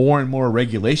putting more and more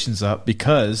regulations up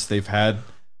because they've had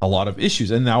a lot of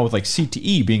issues. And now with like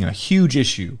CTE being a huge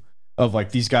issue of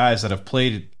like these guys that have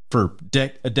played for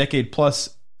a decade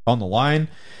plus on the line,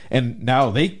 and now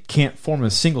they can't form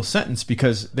a single sentence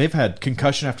because they've had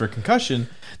concussion after concussion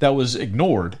that was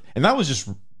ignored, and that was just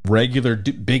regular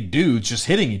big dudes just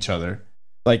hitting each other.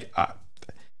 Like,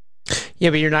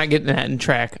 yeah, but you're not getting that in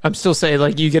track. I'm still saying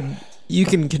like you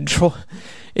can control.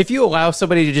 If you allow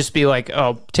somebody to just be like,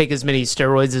 oh, take as many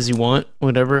steroids as you want,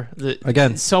 whatever.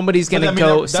 Again, somebody's going to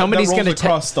go. Somebody's going to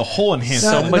cross the whole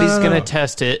enhancement. Somebody's going to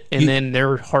test it, and then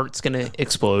their heart's going to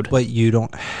explode. But you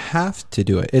don't have to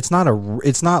do it. It's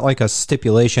not like a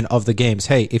stipulation of the games.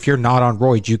 Hey, if you're not on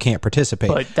roids, you can't participate.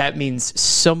 But that means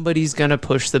somebody's going to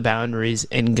push the boundaries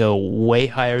and go way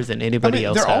higher than anybody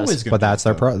else. They're has. always going. But that's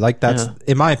their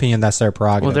in my opinion, that's their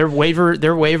prerogative. Well,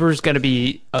 their waiver is going to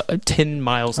be 10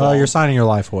 miles long. Oh, you're signing your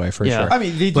life away for sure. I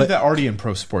mean, they do that already in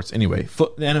pro sports anyway. The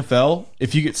NFL,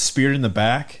 if you get speared in the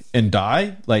back and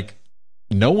die, like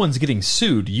no one's getting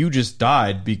sued. You just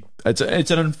died. It's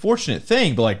an unfortunate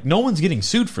thing, but like no one's getting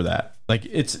sued for that. Like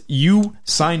it's you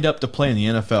signed up to play in the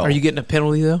NFL. Are you getting a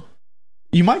penalty though?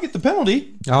 You might get the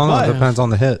penalty. I don't know. It depends on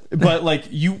the hit. But like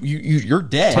you're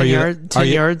dead. 10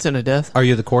 yards and a death. Are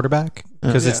you the quarterback?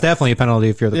 Because it's definitely a penalty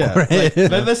if you're the quarterback.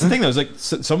 Like, that's the thing though. Is like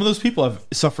some of those people have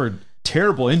suffered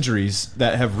terrible injuries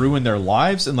that have ruined their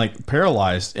lives and like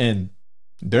paralyzed, and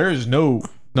there is no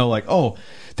like, oh,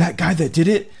 that guy that did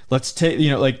it, let's take,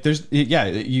 like there's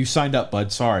you signed up,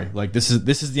 bud, sorry, like this is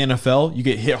the NFL, you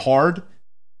get hit hard,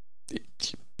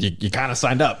 you kind of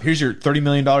signed up, here's your $30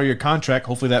 million a year contract,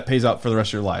 hopefully that pays out for the rest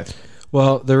of your life.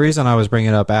 Well, the reason I was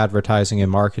bringing up advertising and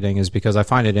marketing is because I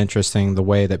find it interesting the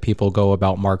way that people go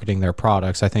about marketing their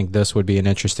products. I think this would be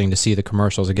interesting to see the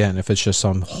commercials again. If it's just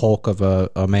some hulk of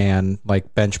a man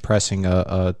like bench pressing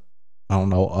a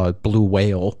blue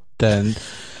whale, then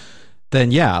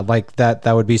yeah, like that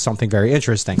would be something very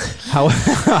interesting.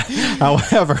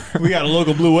 However, we got a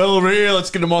local blue whale over here. Let's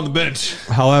get him on the bench.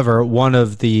 However, one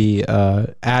of the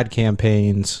ad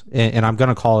campaigns, and I'm going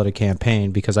to call it a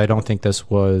campaign because I don't think this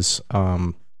was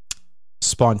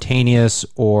spontaneous,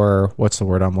 or what's the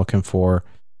word I'm looking for?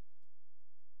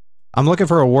 I'm looking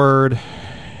for a word.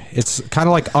 It's kind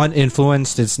of like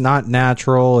uninfluenced. It's not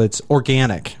natural. It's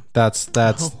organic.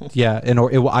 Yeah. And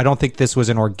I don't think this was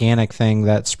an organic thing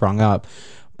that sprung up.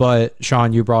 But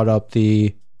Sean, you brought up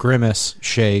the Grimace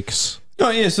shakes.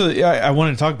 No, yeah. So I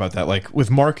wanted to talk about that. Like with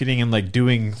marketing and like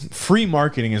doing free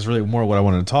marketing is really more what I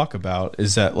wanted to talk about.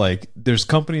 Is that like there's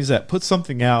companies that put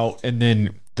something out and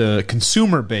then the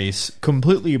consumer base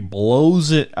completely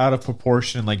blows it out of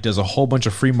proportion and like does a whole bunch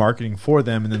of free marketing for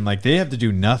them, and then like they have to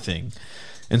do nothing.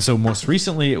 And so most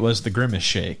recently it was the Grimace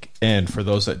shake. And for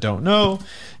those that don't know,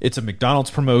 it's a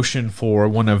McDonald's promotion for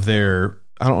one of their,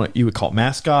 I don't know what you would call it,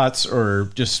 mascots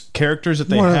or just characters that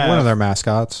they have. One of their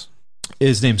mascots.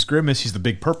 His name's Grimace. He's the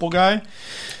big purple guy.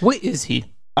 What is he?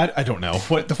 I don't know.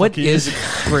 What is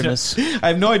Grimace? I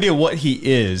have no idea what he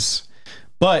is.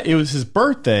 But it was his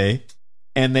birthday,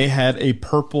 and they had a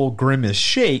purple Grimace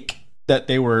shake that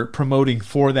they were promoting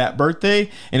for that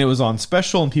birthday. And it was on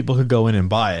special, and people could go in and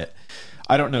buy it.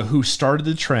 I don't know who started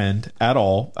the trend at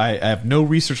all. I have no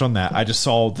research on that. I just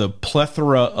saw the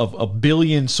plethora of a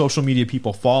billion social media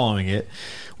people following it,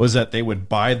 was that they would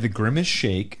buy the Grimace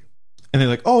shake, and they're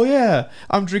like, "Oh yeah,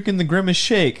 I'm drinking the Grimace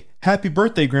shake. Happy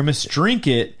birthday, Grimace! Drink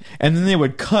it." And then they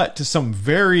would cut to some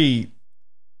very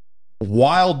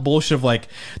wild bullshit of like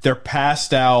they're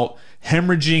passed out,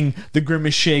 hemorrhaging the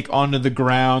Grimace shake onto the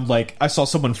ground. Like I saw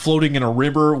someone floating in a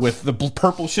river with the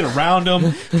purple shit around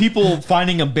them. People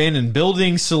finding abandoned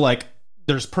buildings, so like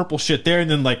there's purple shit there, and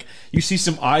then like you see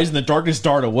some eyes in the darkness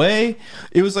dart away.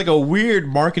 It was like a weird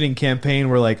marketing campaign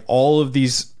where like all of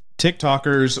these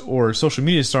TikTokers or social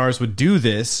media stars would do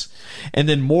this, and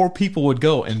then more people would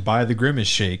go and buy the Grimace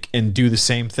shake and do the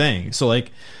same thing. So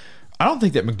like I don't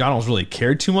think that McDonald's really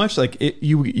cared too much. Like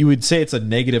you would say it's a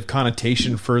negative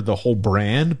connotation for the whole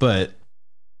brand, but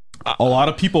a lot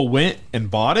of people went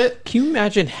and bought it. Can you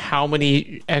imagine how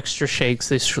many extra shakes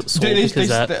they sold because of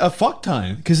that? A fuck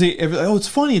ton. Because it's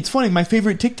funny. My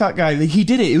favorite TikTok guy, he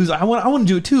did it. It was I want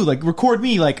to do it too. Like record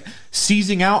me like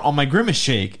seizing out on my Grimace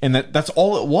shake, and that's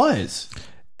all it was.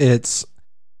 It's,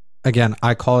 again,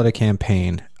 I call it a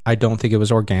campaign. I don't think it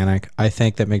was organic. I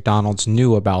think that McDonald's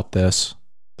knew about this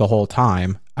the whole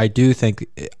time. I do think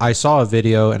I saw a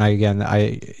video, and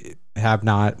I have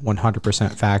not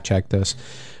 100% fact checked this,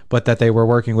 but that they were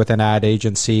working with an ad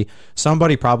agency.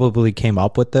 Somebody probably came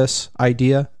up with this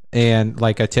idea, and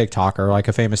like a TikToker, like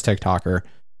a famous TikToker,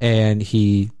 and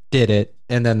he did it.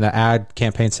 And then the ad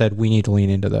campaign said, we need to lean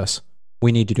into this.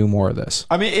 We need to do more of this.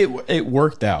 I mean, it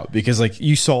worked out because like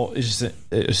you saw,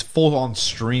 it was full on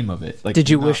stream of it. Like, did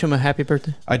you wish him a happy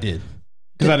birthday? I did.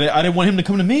 Because I didn't want him to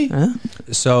come to me. Huh?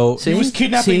 So he was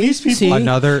kidnapping these people.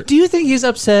 Do you think he's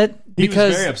upset? He was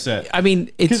very upset. I mean,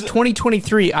 it's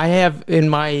 2023. I have, in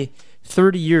my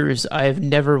 30 years, I have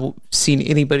never seen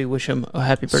anybody wish him a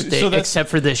happy birthday except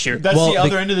for this year. That's the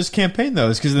other end of this campaign, though,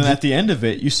 is because then at the end of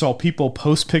it, you saw people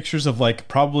post pictures of like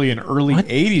probably an early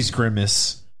 80s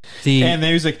Grimace. And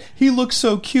they was like, he looks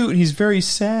so cute and he's very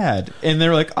sad. And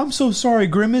they're like, I'm so sorry,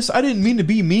 Grimace. I didn't mean to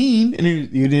be mean. And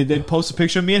they'd post a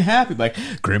picture of me and happy. Like,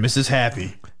 Grimace is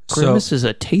happy. Grimace is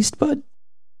a taste bud?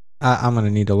 I'm going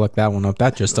to need to look that one up.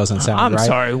 That just doesn't sound right. I'm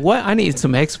sorry. What? I need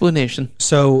some explanation.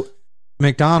 So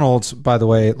McDonald's, by the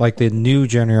way, like the new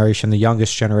generation, the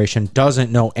youngest generation,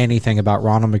 doesn't know anything about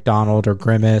Ronald McDonald or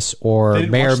Grimace or they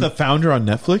didn't watch The Founder on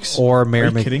Netflix or Mayor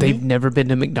They've never been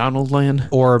to McDonald's land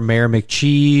or Mayor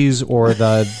McCheese or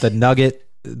the nugget,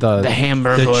 the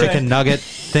hamburger, the chicken nugget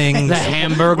thing, the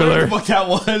hamburger, what that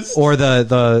was, or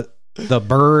the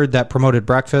bird that promoted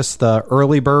breakfast, the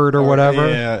early bird or whatever.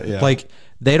 Yeah. Like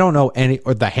they don't know any,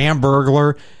 or the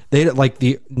Hamburglar. They like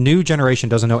the new generation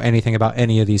doesn't know anything about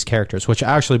any of these characters, which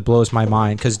actually blows my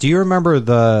mind. Because do you remember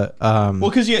the? Well,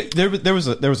 because there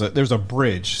was a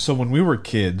bridge. So when we were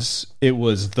kids, it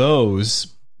was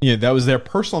those. That was their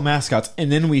personal mascots,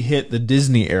 and then we hit the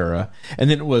Disney era, and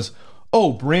then it was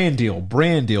brand deal.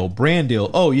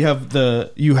 Oh, you have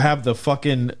the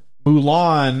fucking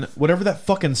Mulan, whatever that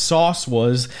fucking sauce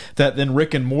was that then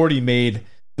Rick and Morty made.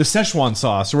 The Szechuan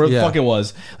sauce, or whatever the fuck it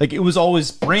was. Like, it was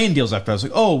always brand deals after. I was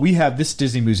like, oh, we have this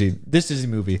Disney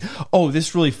movie. Oh,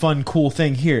 this really fun, cool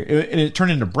thing here. And it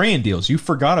turned into brand deals. You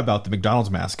forgot about the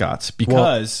McDonald's mascots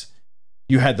because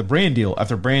you had the brand deal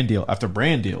after brand deal after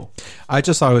brand deal. I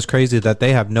just thought it was crazy that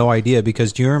they have no idea,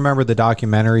 because do you remember the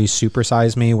documentary Super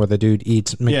Size Me where the dude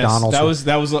eats McDonald's? Yes,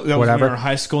 that was when we were in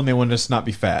high school and they wanted us to not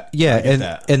be fat.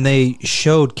 Yeah, and they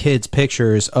showed kids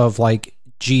pictures of like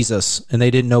Jesus, and they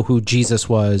didn't know who Jesus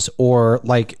was, or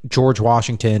like George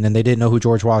Washington, and they didn't know who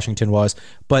George Washington was.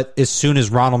 But as soon as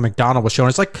Ronald McDonald was shown,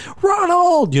 it's like,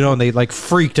 Ronald, and they like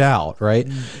freaked out, right?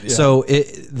 Yeah. So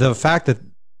the fact that,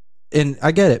 and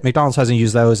I get it, McDonald's hasn't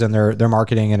used those in their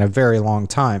marketing in a very long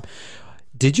time.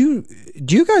 Do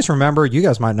you guys remember? You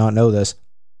guys might not know this.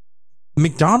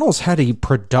 McDonald's had a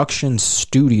production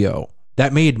studio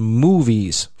that made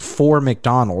movies for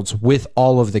McDonald's with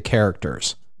all of the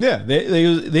characters. Yeah, they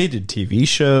did TV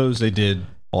shows. They did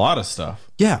a lot of stuff.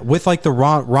 Yeah, with like the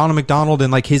Ronald McDonald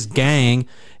and like his gang.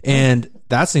 And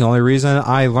that's the only reason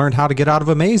I learned how to get out of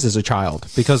a maze as a child,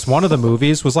 because one of the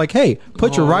movies was like, hey,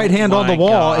 put your right hand on the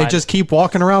wall and just keep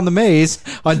walking around the maze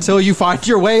until you find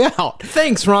your way out.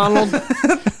 Thanks, Ronald.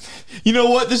 You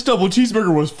know what? This double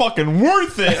cheeseburger was fucking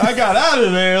worth it. I got out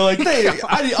of there. Like, hey,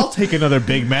 I'll take another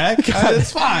Big Mac.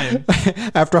 It's fine.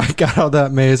 After I got out of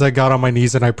that maze, I got on my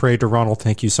knees and I prayed to Ronald.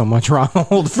 Thank you so much,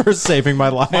 Ronald, for saving my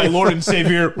life. My Lord and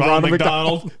Savior, Ronald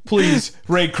McDonald. Please,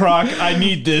 Ray Kroc, I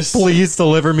need this. Please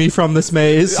deliver me from this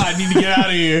maze. I need to get out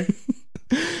of here.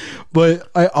 But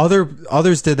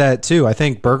others did that too. I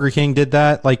think Burger King did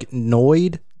that. Like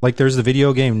Noid. Like there's the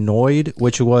video game Noid,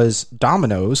 which was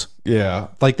Domino's. Yeah.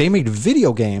 Like they made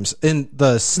video games in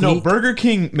the sneak. No, Burger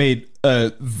King made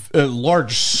a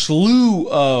large slew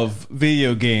of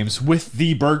video games with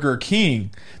the Burger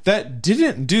King that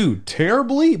didn't do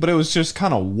terribly, but it was just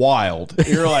kind of wild.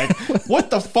 You're like,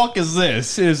 what the fuck is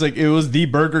this? It was the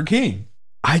Burger King.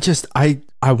 I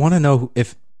want to know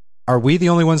if, are we the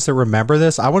only ones that remember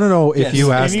this? I want to know if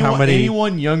you asked how many.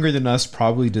 Anyone younger than us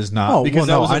probably does not. Oh, because well,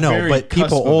 no, that was I know, very but people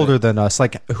cusp of older it. than us,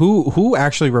 like who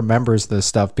actually remembers this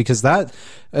stuff? Because that,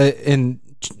 in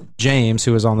James,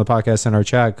 who was on the podcast in our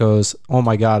chat, goes, "Oh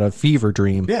my god, a fever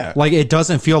dream." Yeah. Like it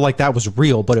doesn't feel like that was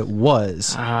real, but it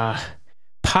was.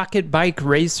 Pocket Bike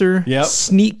Racer, Yep.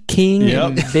 Sneak King, Yep.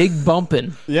 and Big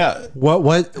Bumpin'. Yeah.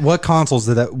 What consoles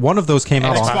did that? One of those came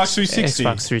out on. Xbox 360.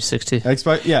 Xbox 360.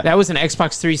 Xbox, yeah. That was an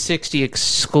Xbox 360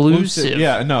 exclusive.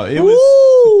 Yeah, no, it was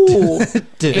Ooh.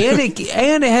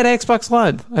 and it had Xbox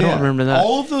Live. I don't remember that.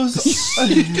 All of those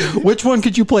Which one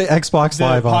could you play Xbox the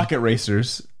Live on? pocket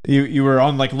racers. You were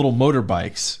on like little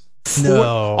motorbikes. No.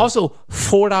 Also,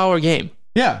 $4 game.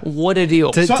 Yeah. What a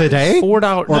deal. Today? $4.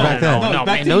 Or back then? No, back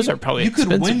man, then those are probably you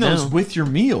could expensive win those now. with your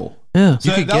meal. Yeah.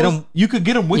 So could that get was- 'em- You could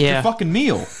get them with Yeah. your fucking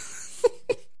meal.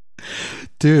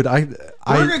 Dude,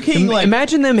 Burger King, like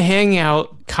Imagine them hanging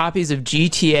out copies of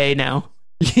GTA now.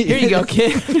 Here you go,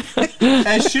 kid.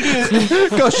 as shitty as,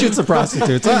 go shoot some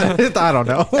prostitutes. I don't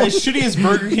know. as shitty as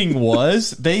Burger King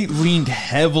was, they leaned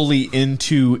heavily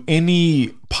into any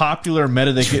popular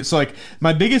meta they get. So like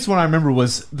my biggest one I remember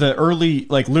was the early,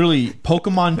 like literally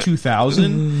Pokemon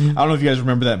 2000. I don't know if you guys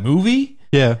remember that movie.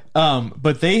 Yeah.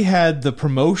 But they had the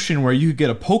promotion where you could get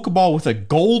a Pokeball with a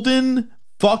golden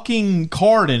fucking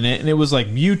card in it, and it was like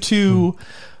Mewtwo,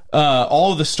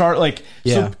 all of the start, like,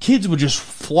 Yeah. so kids would just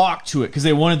flock to it because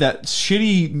they wanted that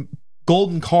shitty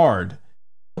golden card.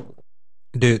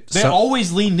 Dude, They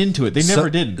always leaned into it. They never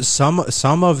didn't. Some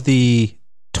of the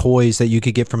toys that you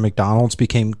could get from McDonald's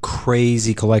became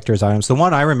crazy collector's items. The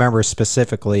one I remember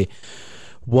specifically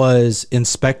was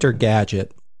Inspector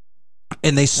Gadget.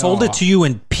 And they sold it to you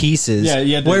in pieces.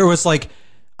 Yeah, where it was like,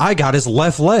 I got his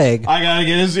left leg. I gotta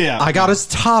get his, I got his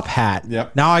top hat.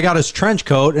 Yep. Now I got his trench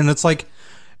coat. And it's like,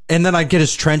 and then I'd get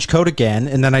his trench coat again.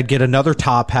 And then I'd get another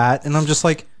top hat. And I'm just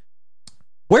like,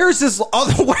 where's this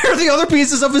other, where are the other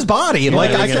pieces of his body? Like,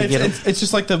 I gotta get him. It's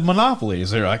just like the Monopolies.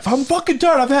 They're like, I'm fucking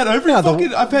tired. I've had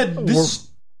I've had this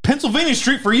Pennsylvania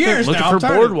Street for years Looking now. for I'm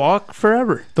tired of- Boardwalk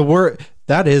forever. The word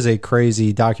that is a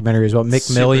crazy documentary as well.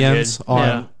 McMillions good. on,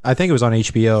 Yeah. I think it was on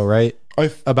HBO, right?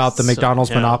 About the McDonald's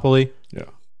yeah. monopoly. Yeah.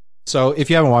 So if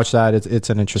you haven't watched that, it's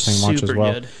an interesting watch as Super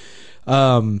well.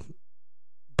 good.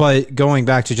 But going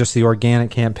back to just the organic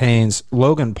campaigns,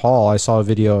 Logan Paul, I saw a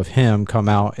video of him come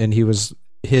out, and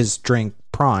his drink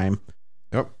Prime.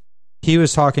 Yep. He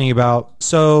was talking about,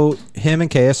 so him and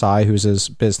KSI, who's his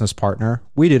business partner,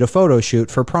 we did a photo shoot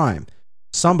for Prime.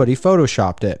 Somebody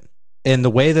photoshopped it. And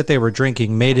the way that they were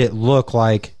drinking made it look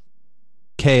like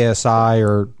KSI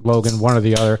or Logan, one or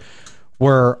the other,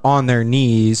 were on their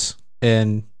knees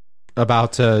and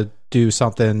about to do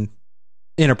something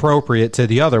inappropriate to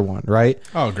the other one, right?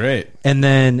 Oh, great. And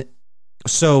then,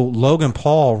 so Logan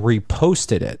Paul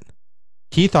reposted it.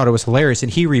 He thought it was hilarious,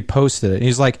 and he reposted it. And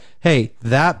he's like, hey,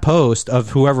 that post of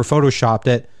whoever photoshopped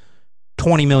it,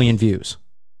 20 million views.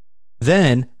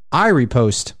 Then I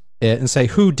repost it and say,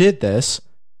 who did this?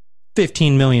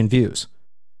 15 million views.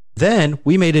 Then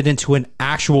we made it into an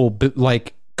actual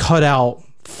like cutout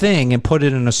thing and put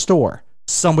it in a store.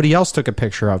 Somebody else took a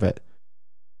picture of it.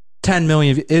 10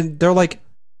 million. And they're like,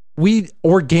 we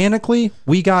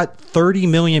got 30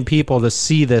 million people to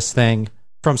see this thing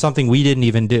from something we didn't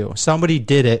even do. Somebody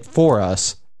did it for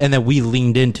us, and then we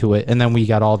leaned into it, and then we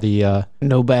got all the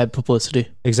No bad publicity.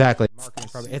 exactly.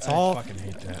 It's all, I fucking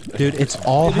hate that. dude. It's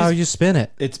all how you spin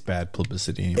it. It's bad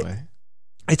publicity anyway.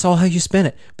 It's all how you spin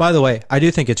it. By the way, I do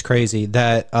think it's crazy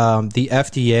that the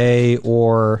FDA,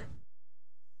 or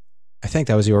I think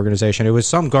that was the organization, it was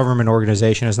some government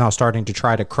organization, is now starting to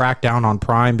try to crack down on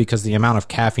Prime because the amount of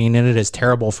caffeine in it is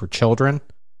terrible for children.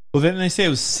 Well, didn't they say it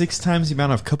was 6 times the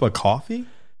amount of cup of coffee?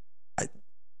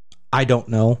 I don't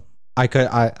know.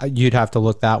 You'd have to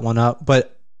look that one up,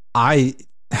 but I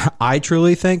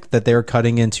truly think that they're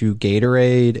cutting into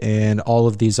Gatorade and all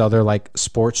of these other like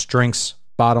sports drinks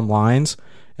bottom lines,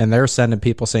 and they're sending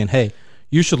people saying, hey,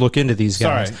 you should look into these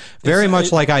guys. Sorry. Very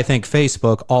much like I think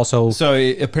Facebook also. So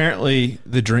apparently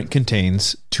the drink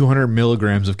contains 200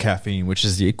 milligrams of caffeine, which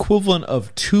is the equivalent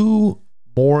of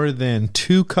more than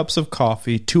 2 cups of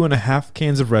coffee, 2.5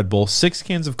 cans of Red Bull, 6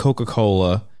 cans of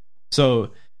Coca-Cola. So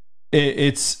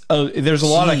there's a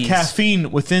lot of Jeez.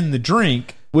 caffeine within the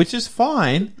drink, which is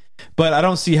fine. But I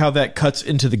don't see how that cuts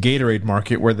into the Gatorade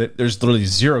market where there's literally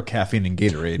 0 caffeine in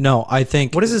Gatorade. No, I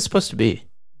think What is it supposed to be?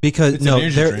 Because It's an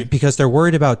energy drink. because they're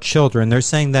worried about children. They're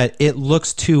saying that it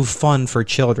looks too fun for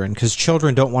children because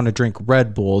children don't want to drink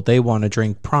Red Bull. They want to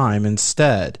drink Prime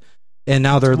instead. And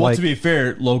now they're Well, like, to be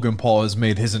fair, Logan Paul has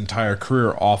made his entire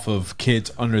career off of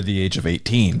kids under the age of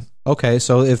 18. okay,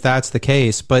 so if that's the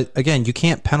case, but again, you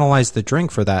can't penalize the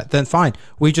drink for that. Then fine,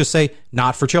 we just say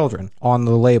not for children on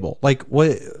the label. Like,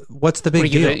 what's the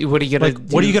big deal? What are you gonna?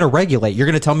 What are you going to regulate? You're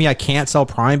going to tell me I can't sell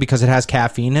Prime because it has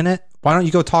caffeine in it? Why don't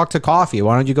you go talk to coffee?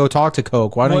 Why don't you go talk to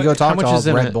Coke? Why don't you go talk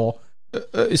to Red Bull?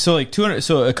 So like 200.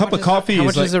 So a cup of coffee How is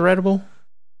much like is a Red Bull?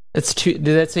 It's two.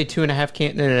 Did that say 2.5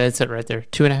 cans? No, it said right there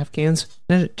 2.5 cans.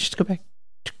 No, just go back.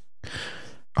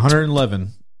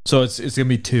 111. So it's gonna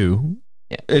be 2.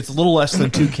 Yeah. It's a little less than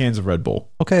 2 cans of Red Bull.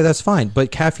 Okay, that's fine,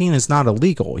 but caffeine is not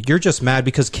illegal. You're just mad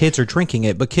because kids are drinking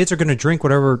it, but kids are going to drink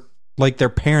whatever like their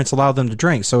parents allow them to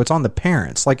drink. So it's on the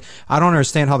parents. Like, I don't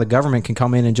understand how the government can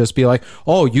come in and just be like,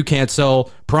 "Oh, you can't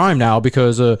sell Prime now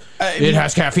because it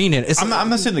has caffeine in it." I'm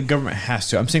not saying the government has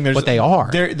to. I'm saying there's But they are.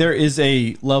 There is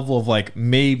a level of like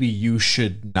maybe you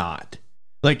should not.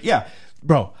 Like, yeah,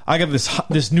 bro, I got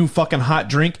this new fucking hot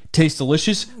drink, tastes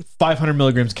delicious, 500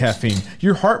 milligrams caffeine.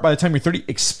 Your heart by the time you're 30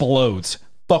 explodes.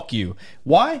 Fuck you.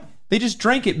 Why? They just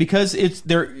drank it because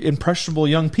they're impressionable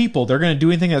young people. They're going to do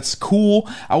anything that's cool.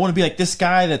 I want to be like this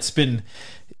guy that's been,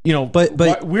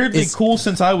 but weirdly cool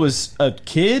since I was a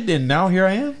kid, and now here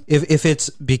I am. If it's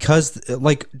because,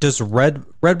 like, does Red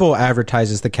Bull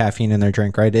advertises the caffeine in their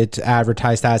drink, right? It's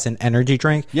advertised as an energy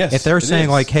drink. Yes, if they're it saying is.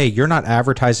 like, "Hey, you're not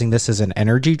advertising this as an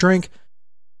energy drink,"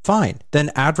 fine,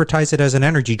 then advertise it as an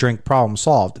energy drink. Problem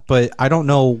solved. But I don't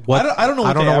know what I don't know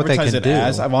what they advertise it do.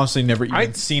 as. I've honestly never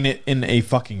even seen it in a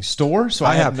fucking store, so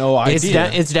I have no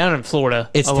idea. It's down in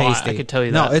Florida. It's a lot, tasty. I can tell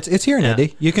you that. No, it's here in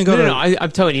Indy. You can go No, to. no,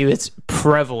 I'm telling you, it's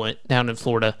prevalent down in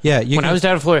Florida. Yeah, when I was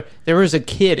down in Florida, there was a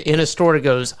kid in a store that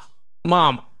goes,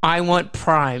 "Mom, I want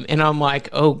Prime," and I'm like,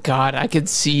 "Oh God, I could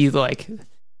see like."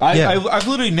 I've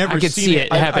literally never could seen see it.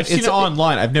 it happen. I've seen it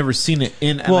online. I've never seen it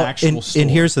in an actual store.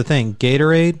 And here's the thing: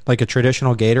 Gatorade, like a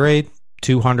traditional Gatorade,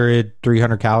 200,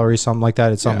 300 calories, something like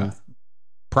that. It's some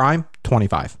Prime,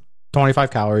 25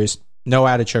 calories, no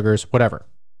added sugars, whatever.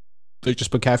 They just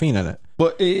put caffeine in it.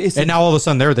 But and now all of a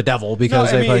sudden they're the devil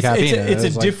because they put caffeine in it.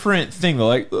 It's a different thing though.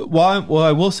 Like, while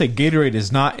I will say Gatorade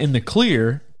is not in the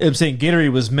clear, I'm saying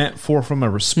Gatorade was meant from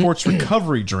a sports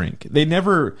recovery drink. They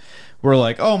never were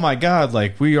like, "Oh my God,"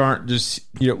 like we aren't just,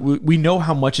 we know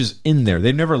how much is in there.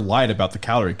 They've never lied about the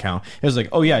calorie count. It was like,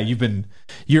 "Oh yeah,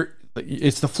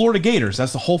 it's the Florida Gators."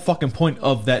 That's the whole fucking point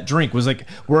of that drink, was like,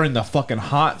 we're in the fucking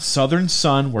hot southern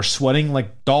sun, we're sweating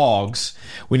like dogs,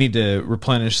 we need to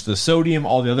replenish the sodium,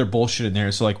 all the other bullshit in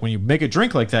there. So like when you make a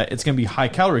drink like that, it's gonna be high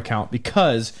calorie count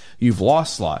because you've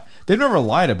lost a lot. They've never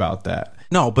lied about that.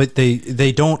 No, but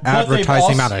they don't advertise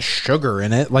the amount of sugar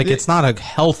in it. Like, it's not a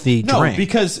healthy drink. No,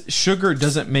 because sugar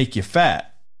doesn't make you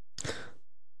fat.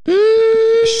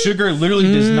 Sugar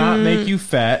literally does not make you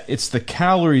fat. It's the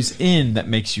calories in that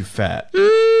makes you fat.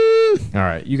 All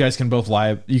right, you guys can both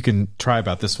lie. You can try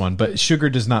about this one, but sugar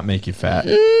does not make you fat.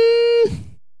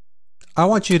 I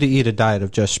want you to eat a diet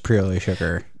of just purely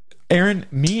sugar. Aaron,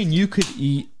 me and you could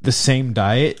eat the same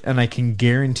diet, and I can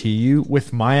guarantee you,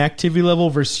 with my activity level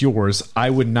versus yours, I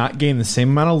would not gain the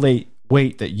same amount of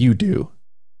weight that you do.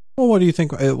 Well, what do you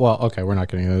think? Well, okay, we're not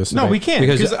getting into this. No, we can't,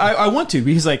 because I want to.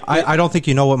 Because like I don't think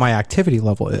you know what my activity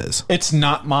level is. It's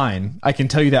not mine. I can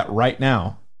tell you that right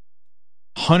now.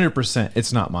 100%,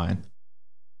 it's not mine.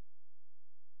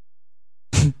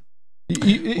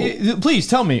 Please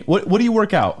tell me, what do you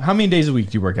work out? How many days a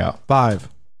week do you work out? 5.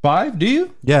 5? Do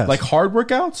you? Yes. Like hard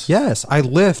workouts? Yes, I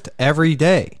lift every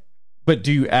day. But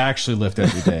do you actually lift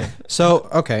every day? So,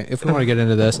 okay, if we want to get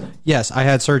into this, yes, I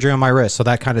had surgery on my wrist, so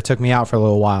that kind of took me out for a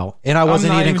little while, and I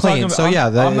wasn't eating clean.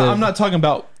 I'm not talking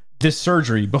about this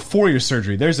surgery. Before your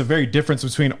surgery, there's a very difference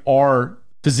between our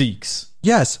physiques.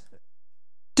 Yes.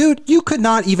 Dude, you could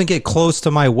not even get close to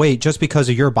my weight just because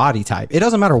of your body type. It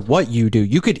doesn't matter what you do.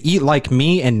 You could eat like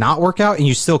me and not work out, and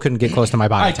you still couldn't get close to my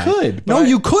body type. I could. No,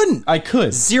 you couldn't. I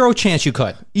could. Zero chance you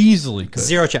could. Easily could.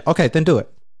 Zero chance. Okay, then do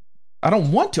it. I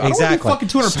don't want to. Exactly. I don't want to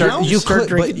be fucking 200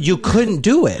 pounds. But you couldn't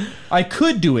do it. I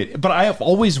could do it, but I have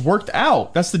always worked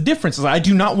out. That's the difference. I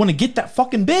do not want to get that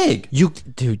fucking big.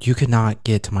 Dude, you could not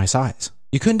get to my size.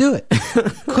 You couldn't do it.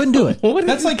 Couldn't do it.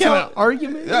 That's like kind of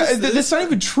argument. That's not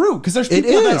even true, because there's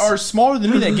people that are smaller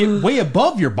than me that get way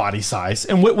above your body size.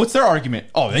 And what's their argument?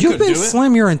 Oh, they couldn't do it. You've been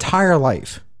slim your entire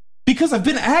life. Because I've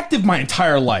been active my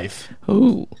entire life.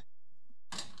 Ooh.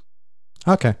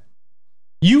 Okay.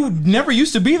 You never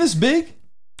used to be this big?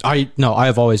 No, I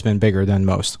have always been bigger than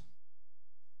most.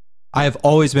 I have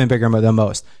always been bigger than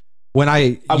most. When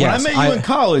I met you in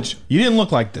college, you didn't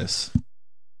look like this.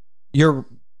 Yeah.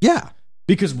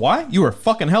 Because why? You were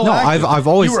fucking hell active. I've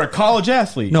always... You were a college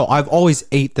athlete. No, I've always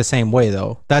ate the same way,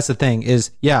 though. That's the thing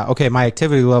is, okay, my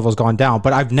activity level's gone down,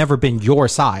 but I've never been your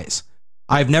size.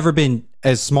 I've never been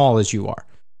as small as you are.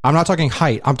 I'm not talking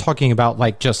height. I'm talking about,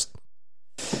 like, just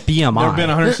BMI. Never been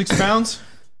 160 pounds?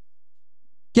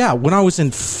 Yeah, when I was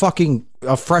in fucking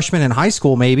a freshman in high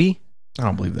school, maybe. I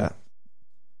don't believe that.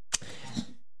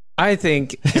 I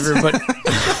think everybody...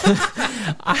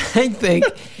 I think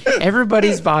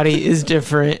everybody's body is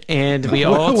different, and we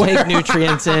all take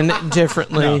nutrients in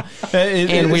differently,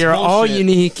 and we are all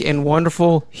unique and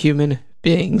wonderful human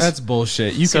beings. That's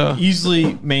bullshit. You can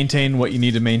easily maintain what you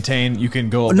need to maintain. You can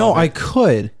go above No, it. I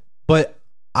could, but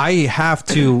I have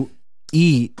to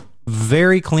eat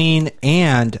very clean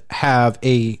and have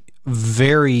a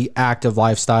very active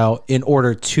lifestyle in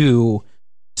order to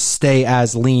stay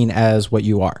as lean as what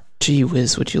you are. Gee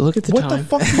whiz, would you look at the time?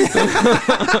 What the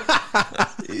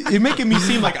fuck? You're making me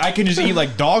seem like I can just eat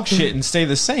like dog shit and stay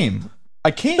the same.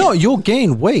 I can't. No, you'll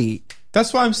gain weight.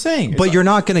 That's what I'm saying. But you're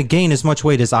not going to gain as much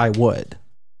weight as I would.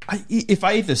 If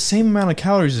I ate the same amount of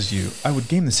calories as you, I would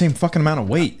gain the same fucking amount of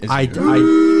weight as you.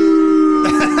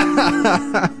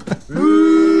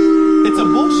 It's a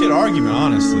bullshit argument,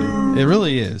 honestly. It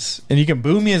really is. And you can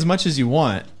boo me as much as you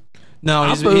want. No,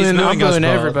 I'm booing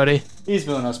everybody. He's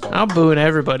booing us both. I'm booing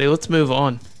everybody. Let's move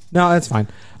on. No, that's fine.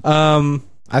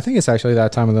 I think it's actually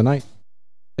that time of the night.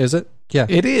 Is it? Yeah.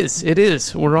 It is. It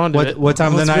is. We're on to it. What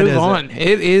time of the night is it?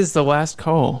 It is the last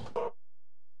call.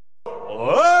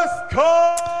 Last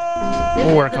call.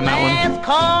 We'll work on that one.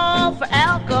 Call for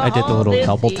alcohol. I did the little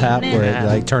double tap where it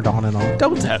like turned on and on.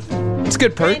 Double tap. It's a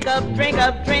good perk. Drink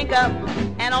up,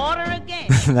 and order again.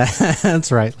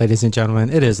 That's right, ladies and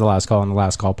gentlemen. It is the Last Call on the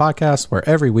Last Call podcast, where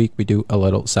every week we do a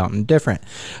little something different.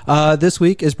 This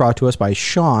week is brought to us by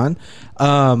Sean.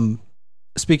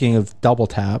 Speaking of double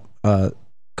tap,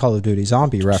 Call of Duty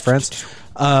Zombie reference.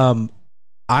 I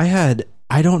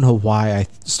don't know why I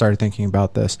started thinking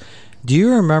about this. Do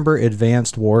you remember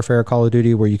Advanced Warfare Call of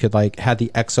Duty where you could like had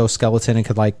the exoskeleton and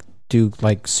could like do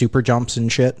like super jumps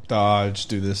and shit? Dodge,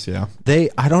 do this, yeah.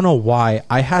 I don't know why.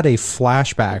 I had a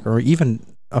flashback or even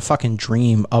a fucking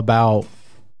dream about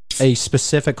a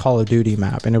specific Call of Duty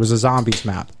map, and it was a zombies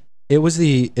map. It was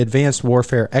the Advanced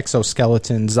Warfare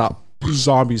Exoskeleton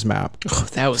Zombies map. Oh,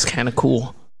 that was kind of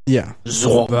cool. Yeah.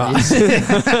 Zombies.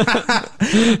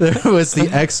 There was the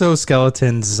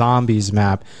Exoskeleton Zombies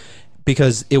map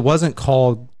because it wasn't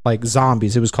called like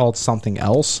zombies, it was called something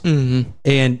else. Mm-hmm.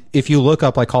 And if you look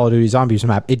up like Call of Duty Zombies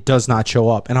map, it does not show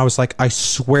up. And I was like, I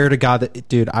swear to God that,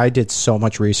 dude, I did so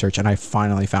much research and I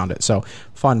finally found it. So,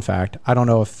 fun fact, I don't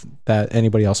know if that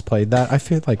anybody else played that. I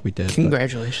feel like we did.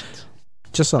 Congratulations.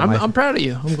 Just something. I'm proud of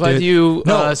you. I'm glad you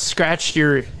scratched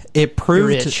your. It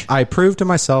proved. itch. I proved to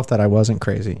myself that I wasn't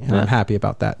crazy, and I'm happy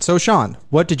about that. So, Sean,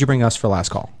 what did you bring us for last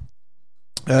call?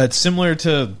 It's similar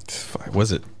to,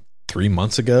 was it 3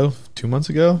 months ago, 2 months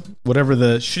ago, whatever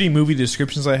the shitty movie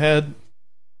descriptions I had.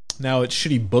 Now it's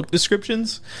shitty book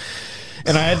descriptions,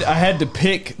 and I had to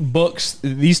pick books.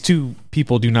 These two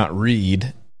people do not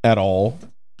read at all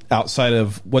outside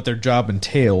of what their job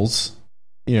entails.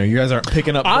 You know, you guys aren't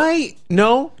picking up.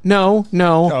 No.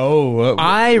 Oh,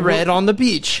 I read on the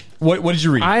beach. What did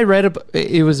you read? I read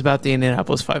it was about the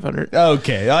Indianapolis 500.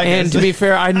 Okay, and to be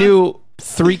fair, I knew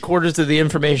 3/4 of the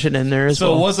information in there as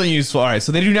well. So it wasn't useful. All right,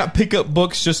 so they do not pick up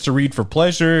books just to read for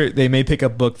pleasure. They may pick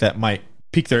up a book that might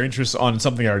pique their interest on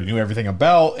something I already knew everything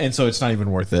about, and so it's not even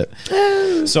worth it.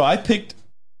 So I picked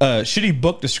shitty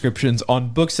book descriptions on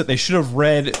books that they should have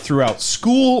read throughout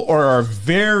school or are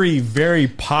very, very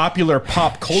popular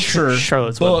pop culture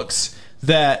books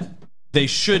that they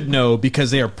should know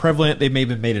because they are prevalent. They may have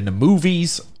been made into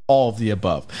movies, all of the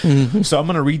above. Mm-hmm. So I'm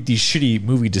going to read these shitty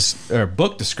movie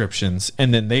book descriptions,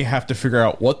 and then they have to figure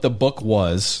out what the book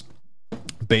was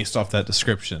based off that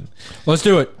description. Let's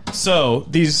do it. So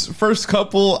these first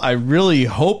couple, I really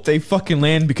hope they fucking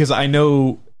land because I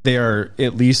know they are,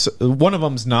 at least one of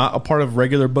them's not a part of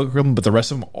regular book club, but the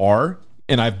rest of them are,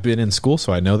 and I've been in school,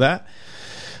 so I know that.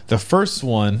 The first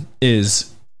one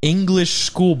is English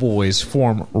schoolboys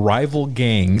form rival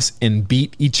gangs and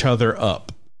beat each other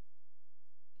up.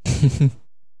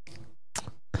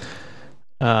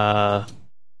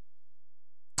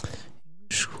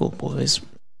 Schoolboys.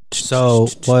 So,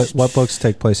 what books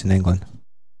take place in England?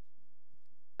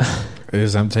 It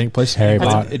doesn't take place in Harry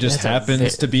England. Potter. It just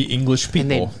happens to be English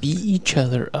people. And they beat each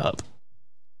other up.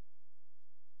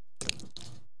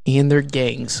 and their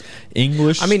gangs.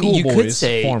 English I mean, you could schoolboys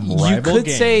say form rival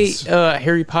gangs.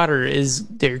 Harry Potter is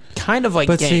they're kind of like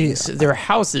But see, gangs. They're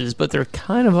houses, but they're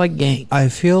kind of like gangs. I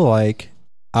feel like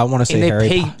I want to say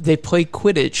And they play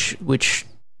Quidditch, which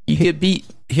you get beat.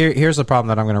 Here's the problem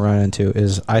that I'm going to run into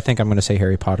is I think I'm going to say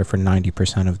Harry Potter for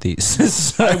 90% of these.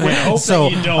 So, I would hope so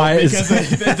that you don't,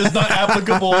 because that is not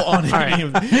applicable on any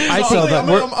of them. I So think I'm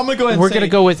gonna go ahead. We're and say, gonna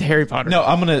go with Harry Potter. No,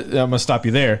 I'm gonna stop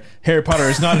you there. Harry Potter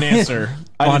is not an answer.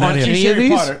 On I any choose of Harry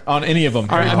these? Potter on any of them.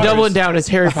 All right, I'm doubling down. It's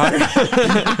Harry Potter.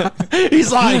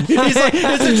 he's lying. He's like,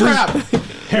 it's a trap.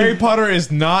 Harry Potter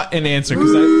is not an answer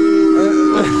because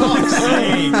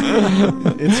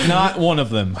it's not one of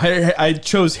them. I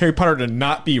chose Harry Potter to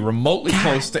not be remotely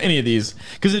close to any of these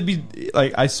because it'd be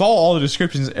like I saw all the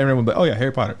descriptions and everyone would be, oh yeah,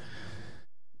 Harry Potter.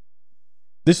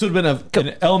 This would have been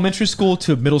an elementary school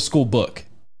to middle school book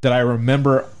that I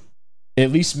remember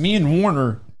at least me and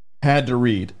Warner had to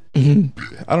read. Mm-hmm.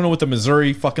 I don't know what the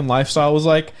Missouri fucking lifestyle was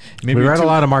like. Maybe We read a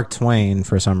lot of Mark Twain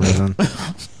for some reason.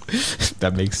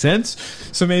 That makes sense.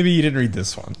 So maybe you didn't read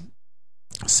this one.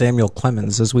 Samuel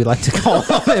Clemens, as we like to call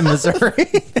him in Missouri.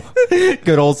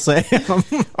 Good old Sam.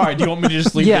 All right, do you want me to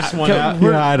just leave this one out?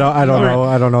 Yeah, I don't know.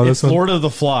 I don't know It's this one. Lord of the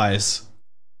Flies.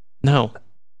 No,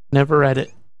 never read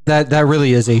it. That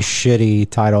really is a shitty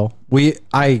title.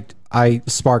 I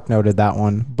spark noted that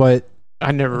one, but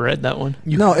I never read that one.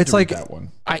 You No, had to it's read like- that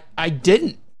one. I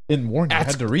didn't. In Warren, you had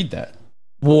to read that.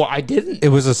 Well, I didn't. it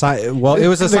was a sign. Well, it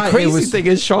was a The sign. crazy thing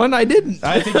is, Sean, I didn't.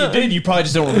 I think you did. You probably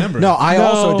just don't remember. No, No.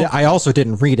 I also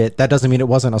didn't read it. That doesn't mean it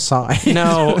wasn't a sign.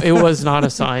 No, it was not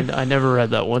assigned. I never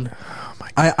read that one.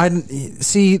 I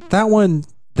see that one.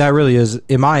 That really is,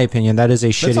 in my opinion, that is a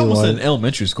that's shitty almost one. an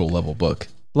elementary school level book.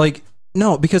 Like,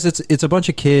 no, because it's a bunch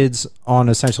of kids on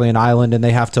essentially an island, and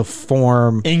they have to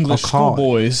form English a colony.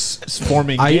 schoolboys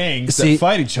forming gangs see- that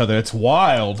fight each other. It's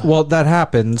wild. Well, that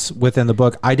happens within the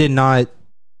book. I did not.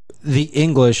 The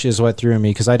English is what threw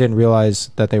me because I didn't realize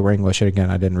that they were English. And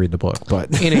again, I didn't read the book.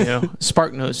 But Anyhow,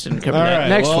 Spark Notes didn't cover All that. right,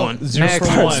 Next well, one. 0 Next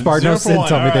for one. 1. Spark 0 Notes for didn't 1.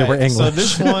 tell me All they were right. So English.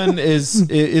 this one is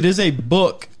it is a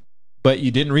book, but you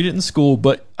didn't read it in school.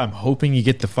 But I'm hoping you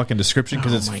get the fucking description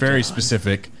because it's very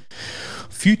specific.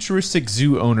 Futuristic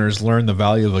zoo owners learn the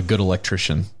value of a good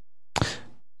electrician.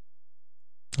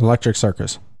 Electric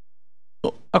Circus.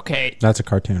 Okay. That's a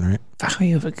cartoon, right?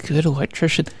 Value of a good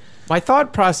electrician. My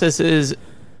thought process is,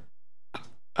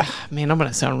 man, I'm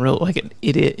gonna sound real like an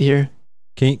idiot here.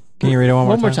 Can you read it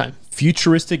one more time?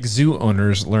 Futuristic zoo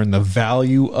owners learn the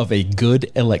value of a good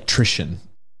electrician.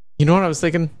 You know what I was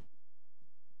thinking?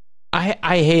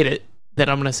 I hate it that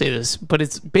I'm gonna say this, but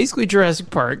it's basically Jurassic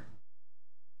Park.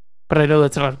 But I know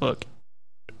that's not a book.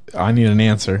 I need an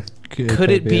answer. Could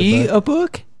it be a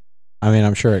book? I mean,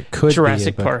 I'm sure it could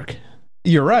Jurassic be. Park.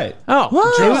 You're right. Oh,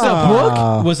 it was a book.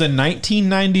 It was a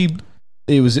 1990.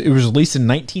 It was released in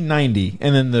 1990,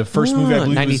 and then the first movie I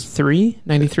believe was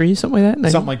 93, something like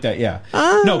that. something like that. Yeah.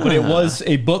 No, but it was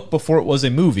a book before it was a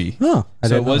movie. Oh, I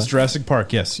So it didn't know was that. Jurassic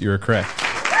Park. Yes, you're correct.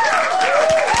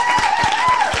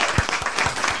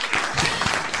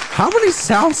 How many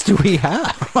sounds do we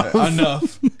have?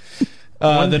 Enough.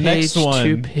 The next page, one,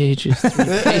 2 pages, 3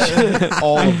 pages.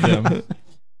 all of them.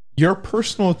 Your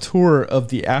personal tour of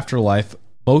the afterlife,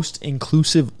 most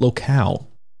inclusive locale.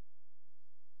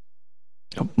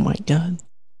 Oh my god!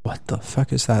 What the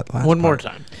fuck is that? Last One more part?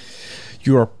 time.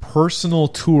 Your personal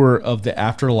tour of the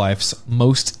afterlife's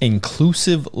most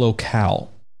inclusive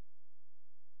locale.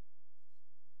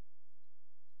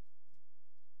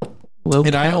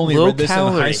 And I only read this in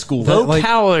high school. Low Like-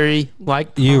 calorie,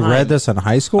 like You pine. read this in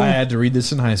high school? I had to read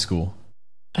this in high school.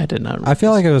 I did not. Read I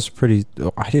feel this. like it was pretty.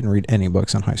 I didn't read any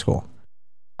books in high school.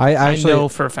 I I actually, know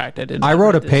for a fact I did. I not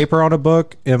wrote a read this. paper on a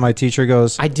book, and my teacher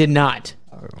goes, I did not.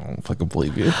 I don't fucking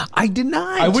believe you. I did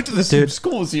not. I went to the same Dude.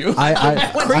 school as you.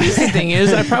 Crazy thing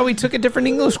is, I probably took a different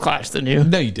English class than you.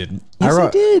 No, you didn't. Yes, I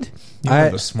wrote- did. You were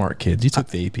a smart kid. You took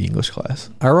the AP English class.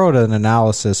 I wrote an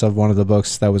analysis of one of the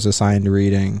books that was assigned to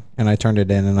reading, and I turned it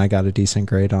in, and I got a decent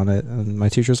grade on it. And my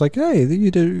teacher was like, "Hey, you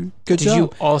did a good Did job." you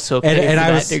also pay And for I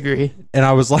that was- degree? And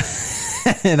I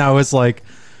was like,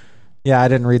 "Yeah, I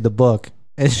didn't read the book."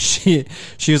 And she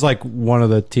was like one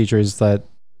of the teachers that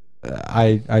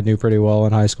I knew pretty well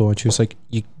in high school, and she was like,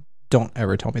 "You don't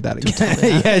ever tell me that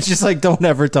again." Yeah, it's just like, don't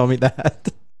ever tell me that.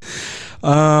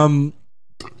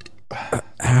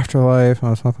 Afterlife.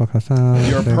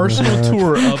 Your personal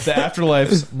tour of the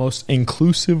afterlife's most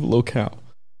inclusive locale.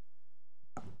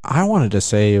 I wanted to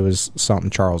say it was something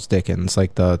Charles Dickens,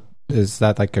 like is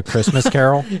that like a Christmas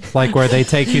Carol, like where they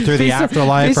take you through the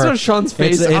afterlife? Based or on Sean's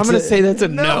face, it's I'm going a- to say that's a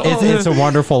no. it's a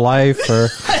Wonderful Life, or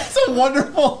It's a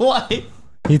Wonderful Life.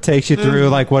 He takes you through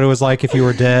like what it was like if you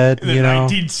were dead. In the You know.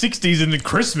 1960s in the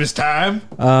Christmas time.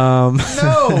 No,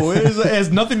 it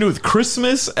has nothing to do with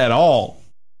Christmas at all.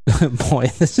 Boy,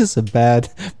 this is a bad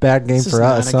game This is for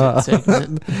not us, a huh? good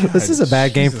segment. This is a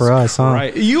bad game for us, huh?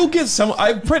 Right. You'll get some.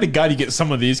 I pray to God you get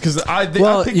some of these because I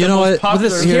Well, picked you the know most what? popular.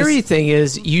 The scary thing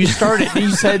is, you started. You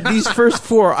said these first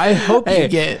 4. I hope you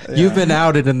get. You've been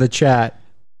outed in the chat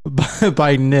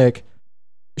by Nick.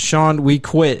 Sean, we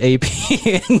quit AP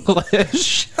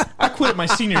English. I quit my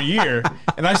senior year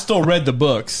and I still read the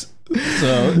books.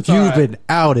 So it's all You've right. been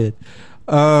outed.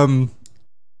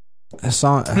 Just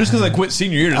because I quit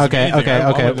senior year. doesn't Okay, mean anything. I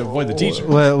okay. wanted to avoid the teacher.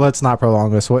 Let's not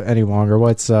prolong this any longer.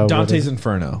 What's Dante's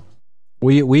Inferno.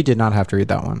 we did not have to read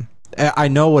that one. I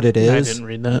know what it I is. didn't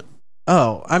read that.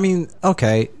 Oh, I mean,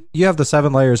 okay. You have the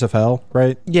 7 layers of hell,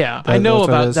 right? Yeah, That- I know that's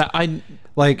what it about is. that. I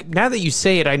Like, now that you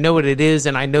say it, I know what it is,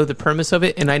 and I know the premise of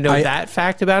it, and I know that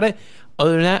fact about it.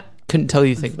 Other than that, couldn't tell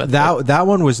you anything about that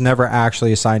one was never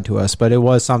actually assigned to us, but it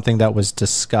was something that was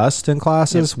discussed in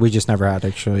classes. We just never had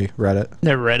actually read it.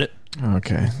 Never read it.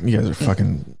 Okay, you guys are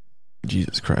fucking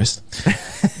Jesus Christ.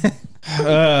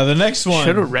 The next one.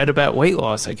 Should have read about weight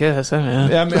loss, I guess. I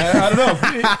mean, I don't know.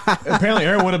 Apparently,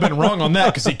 Aaron would have been wrong on that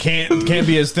because he can't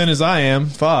be as thin as I am.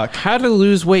 Fuck. How to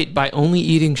Lose Weight by Only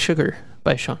Eating Sugar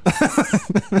by Sean.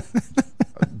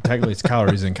 Technically, it's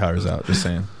calories in, calories out. Just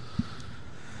saying.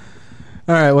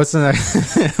 All right, what's the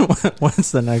next?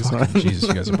 What's the next one? Jesus,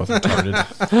 you guys are both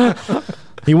retarded.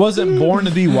 He wasn't born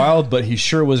to be wild, but he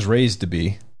sure was raised to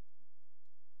be.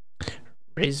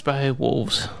 Raised by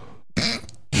Wolves.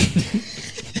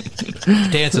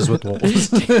 Dances with Wolves.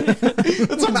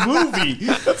 That's a movie.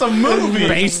 That's a movie.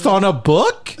 Based on a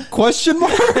book? Question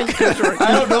mark. I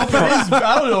don't know if it is.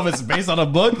 I don't know if it's based on a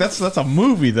book. That's a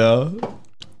movie though.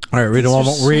 All right, read it one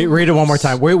more. Read it one more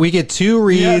time. We get 2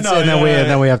 reads, and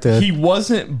then we have to. He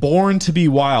wasn't born to be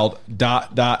wild. ...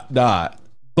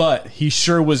 But he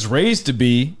sure was raised to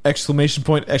be! ! ! ! ! ! !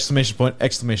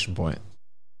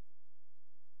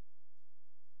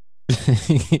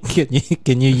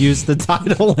 Can you use the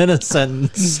title in a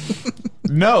sentence?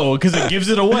 No, because it gives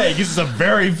it away. It gives us a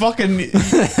very fucking.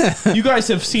 You guys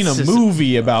have seen a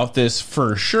movie about this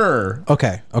for sure.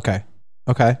 Okay.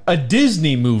 A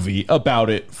Disney movie about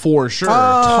it for sure.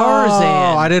 Tarzan.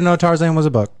 Oh, I didn't know Tarzan was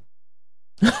a book.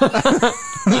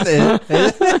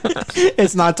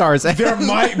 It's not Tarzan. There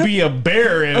might be a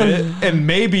bear in it and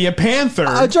maybe a panther.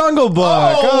 A Jungle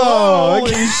Book. Oh,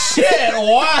 holy okay. shit!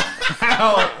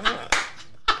 Wow.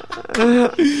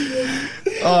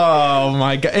 Oh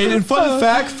my god! And fun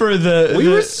fact for We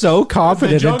were so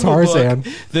confident in Tarzan.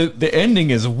 The ending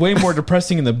is way more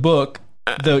depressing in the book.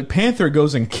 The panther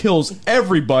goes and kills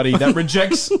everybody that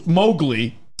rejects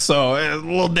Mowgli. So it's a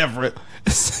little different.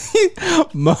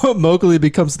 Mowgli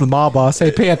becomes the mob boss.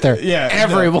 Hey, Panther. Yeah,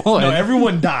 everyone. No,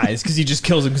 everyone dies because he just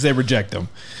kills them because they reject him.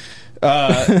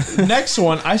 Next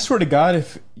one, I swear to God,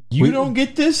 if you don't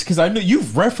get this, because I know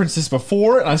you've referenced this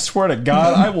before, and I swear to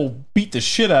God, I will beat the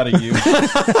shit out of you. Him,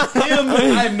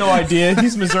 I have no idea.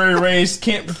 He's Missouri raised.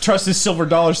 Can't trust his silver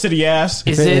dollar city ass.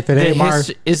 Is If it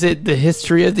ain't is it the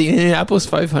history of the Indianapolis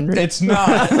 500? It's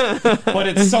not, but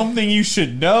it's something you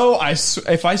should know.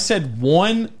 If I said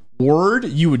one word,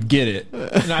 you would get it.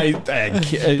 And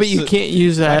but you can't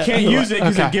use that. I can't use it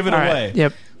because I give it all right. away.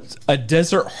 Yep. A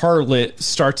desert harlot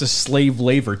starts a slave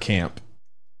labor camp.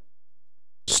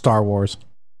 Star Wars.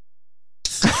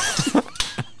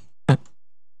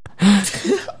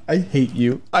 I hate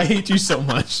you. I hate you so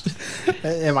much.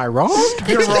 Am I wrong?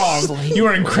 You're wrong. You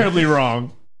are incredibly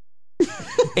wrong.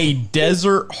 A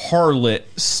desert harlot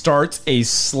starts a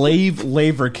slave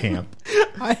labor camp.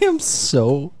 I am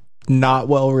so not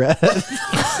well read.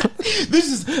 This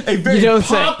is a very You don't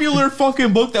say. popular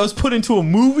fucking book that was put into a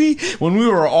movie when we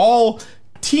were all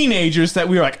teenagers that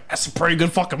we were like, that's a pretty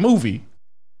good fucking movie.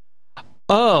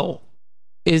 Oh,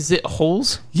 is it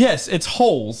Holes? Yes, it's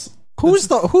Holes. Who's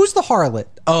the harlot?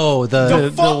 Oh,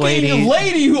 The fucking lady-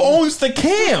 lady who owns the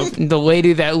camp. The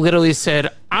lady that literally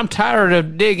said, "I'm tired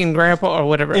of digging, Grandpa," or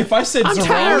whatever. If I said I'm Zeroni,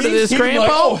 tired of this, he'd be Grandpa.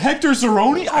 like, oh, Hector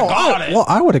Zeroni? I got it. Well,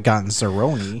 I would have gotten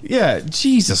Zeroni. Yeah,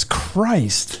 Jesus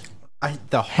Christ.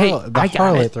 The Hey, harlot, I got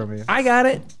harlot it. threw me. I got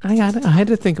it. I had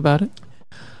to think about it.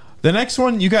 The next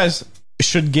one you guys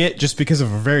should get just because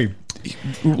of a very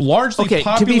largely Okay,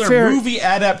 to be popular fair- movie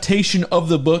adaptation of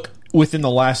the book within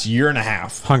the last year and a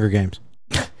half. Hunger Games.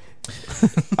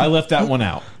 I left that one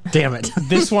out. Damn it.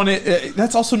 This one,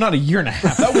 that's also not a year and a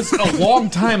half. That was a long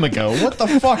time ago. What the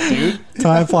fuck, dude?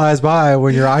 Time flies by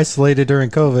when you're isolated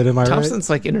during COVID. Am I right? Thompson's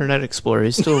like Internet Explorer.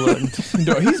 He's still learning.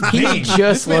 No, he's He big. just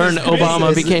This man learned is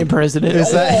Obama big. became president.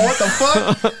 Is that- Oh, what the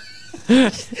fuck?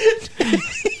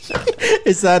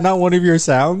 Is that not one of your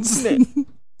sounds?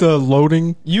 The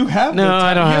loading. You have No,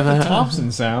 I don't you have the that.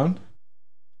 Thompson sound.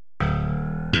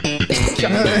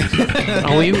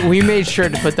 Oh, we made sure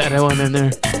to put that one in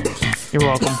there. You're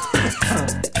welcome.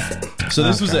 So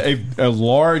this was a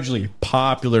largely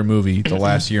popular movie the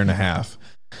last year and a half.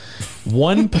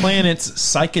 One planet's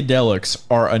psychedelics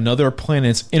are another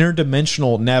planet's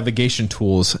interdimensional navigation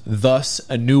tools. Thus,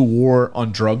 a new war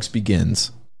on drugs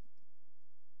begins.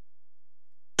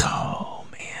 Oh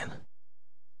man,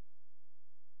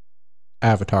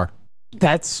 Avatar.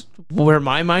 that's where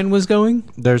my mind was going.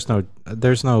 There's no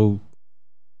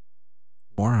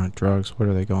war on drugs. What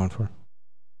are they going for?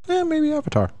 Yeah, maybe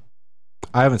Avatar.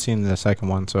 I haven't seen the second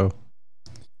one, so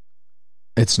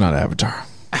It's not Avatar.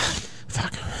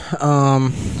 fuck.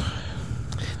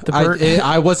 The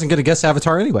I wasn't gonna guess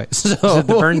Avatar anyway. So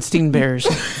the Bernstein Bears,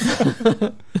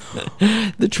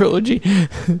 the trilogy.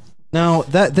 no,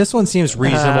 this one seems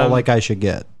reasonable. Like I should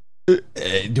get.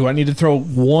 Do I need to throw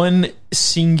one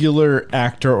singular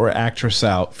actor or actress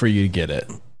out for you to get it?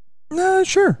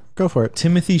 Sure, go for it.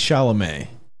 Timothy Chalamet.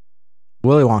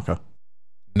 Willy Wonka.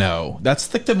 No,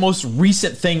 that's like the most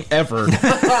recent thing ever.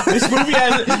 That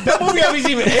movie hasn't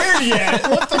even aired yet.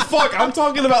 What the fuck? I'm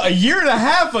talking about a year and a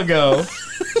half ago.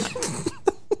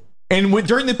 And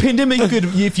during the pandemic, you could,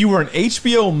 if you were an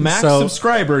HBO Max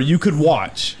subscriber, you could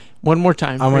watch. One more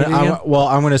time. I'm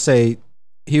gonna say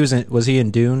was he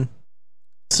in Dune?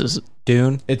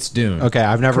 Dune. It's Dune. Okay,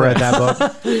 I've never read that book.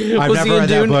 I've never read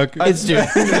that book. It's Dune.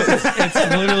 It's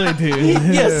literally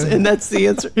Dune. Yes, and that's the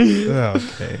answer.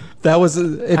 Okay. That was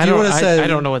if you would have said. I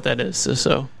don't know what that is.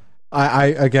 So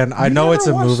I know it's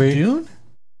a movie. Dune?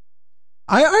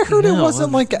 I heard it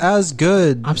wasn't like as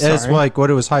good as like what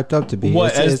it was hyped up to be.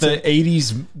 What as the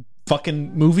 '80s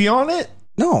fucking movie on it?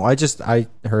 No, I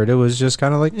heard it was just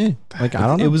kind of like like I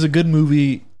don't know. It was a good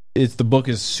movie. The book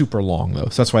is super long though,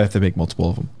 so that's why I have to make multiple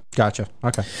of them. Gotcha.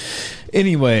 Okay.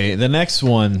 Anyway, the next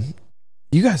one.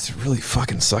 You guys really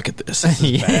fucking suck at this. This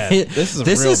is bad.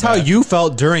 This is how you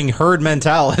felt during herd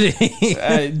mentality.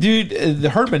 Dude, the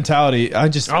herd mentality,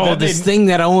 this thing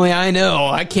that only I know.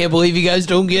 I can't believe you guys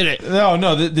don't get it.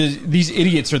 No, these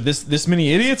idiots are this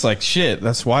many idiots. Like shit.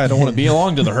 That's why I don't want to be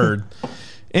along to the herd.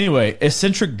 Anyway,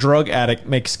 eccentric drug addict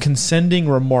makes condescending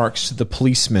remarks to the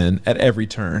policeman at every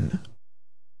turn.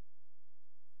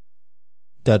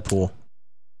 Deadpool.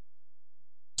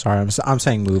 Sorry, I'm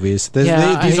saying movies. These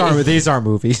aren't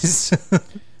movies.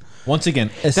 Once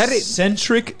again,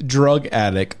 eccentric drug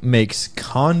addict makes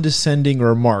condescending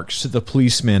remarks to the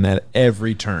policeman at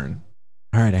every turn.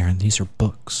 All right, Aaron, these are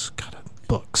books.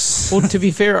 Books. Well, to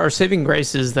be fair, our saving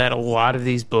grace is that a lot of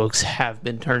these books have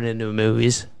been turned into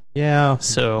movies. Yeah.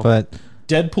 So, but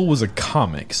Deadpool was a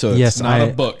comic, so it's not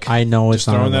a book. I know it's just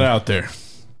not throwing that out there.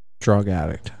 Drug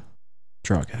addict.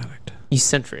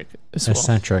 Eccentric as well.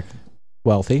 Eccentric.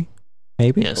 Wealthy,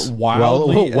 maybe. Yes.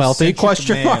 Wildly wealthy?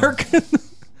 Question mark.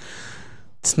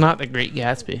 It's not The Great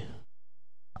Gatsby.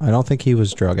 I don't think he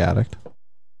was drug addict.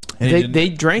 They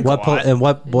drank a lot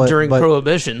what during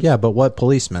Prohibition. Yeah, but what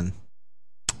policeman?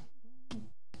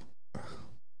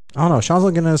 I don't know. Sean's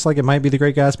looking at us like it might be The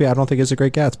Great Gatsby. I don't think it's The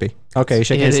Great Gatsby. Okay,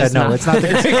 shaking his head. No, it's not The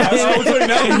Great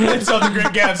Gatsby. It's not The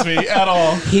Great Gatsby at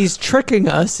all. He's tricking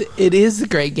us. It is The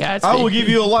Great Gatsby. I will give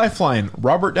you a lifeline.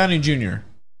 Robert Downey Jr.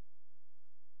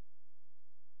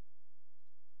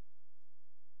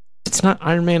 It's not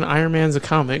Iron Man. Iron Man's a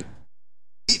comic.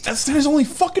 That's his only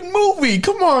fucking movie.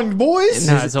 Come on, boys.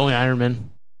 No, it's only Iron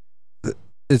Man.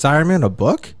 Is Iron Man a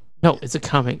book? No, it's a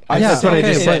comic. That's what I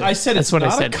just said. I said it's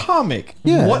not a comic.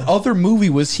 Yeah. What other movie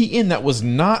was he in that was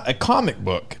not a comic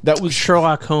book? That was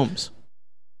Sherlock Holmes.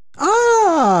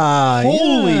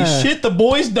 Holy shit, the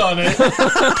boy's done it.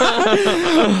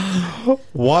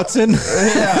 Watson.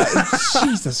 Yeah.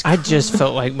 Jesus Christ. I just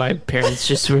felt like my parents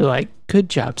just were like, "Good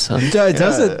job, son."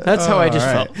 Does it? That's how I just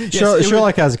felt. Yes,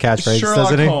 Sherlock has a catchphrase,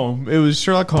 doesn't he? It was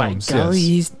Sherlock Holmes. By golly, yes.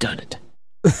 he's done it.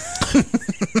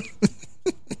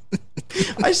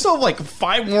 I still have like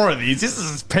 5 more of these. This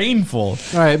is painful.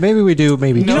 All right, maybe we do.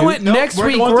 Maybe You know what? Nope, Next we're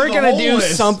week going we're through the gonna whole do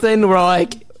list. something. We're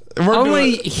like,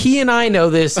 only doing- he and I know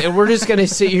this, and we're just gonna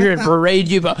sit here and berate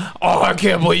you about. Oh, I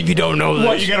can't believe you don't know this.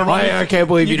 What, you gotta run I can't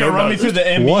believe you don't run know me this. through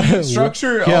the ME What?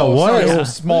 structure? Yeah, what? Sorry,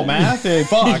 small math? Hey,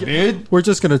 fuck, dude. We're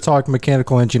just going to talk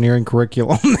mechanical engineering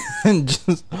curriculum. And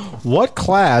just, what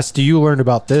class do you learn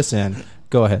about this in?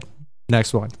 Go ahead.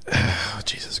 Next one. Oh,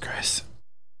 Jesus Christ.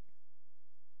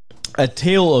 A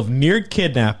tale of near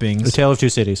kidnappings, The Tale of Two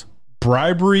Cities.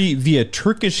 bribery via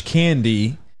Turkish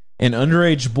candy, and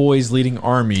underage boys leading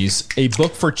armies. A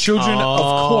book for children, of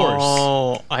course.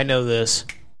 Oh, I know this.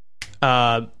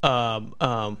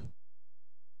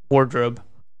 Wardrobe.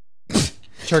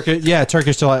 Turkish. Yeah,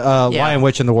 Turkish delight. Yeah. Lion,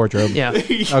 Witch, in the Wardrobe. Yeah.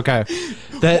 Okay.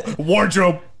 That.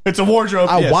 Wardrobe. It's a wardrobe.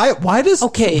 Yes.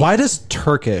 Why does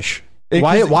Turkish?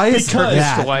 Why is because-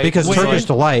 that? Delight. Because When- Turkish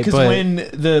delight. Because But when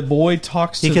the boy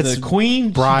talks He to gets the queen,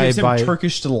 she bribed gives him by-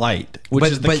 Turkish delight, which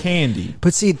is the candy.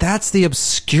 But see, that's the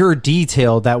obscure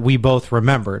detail that we both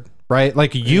remembered, right?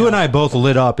 Like you and I both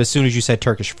lit up as soon as you said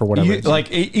Turkish for whatever. reason.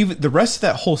 Like even the rest of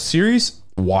that whole series,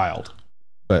 wild.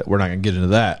 But we're not gonna get into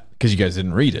that because you guys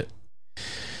didn't read it.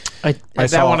 That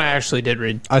saw- one I actually did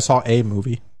read. I saw a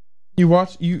movie. You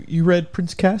watched? You read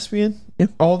Prince Caspian? Yeah.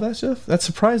 All that stuff. That's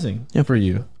surprising for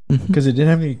you Mhm. because it didn't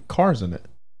have any cars in it.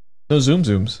 No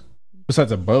zooms.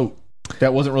 Besides a boat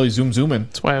that wasn't really zooming.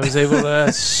 That's why I was able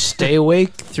to stay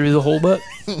awake through the whole book.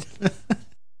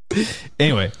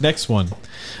 Anyway, next one.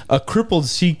 A crippled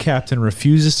sea captain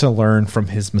refuses to learn from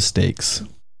his mistakes.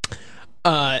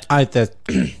 No,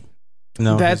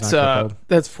 he's not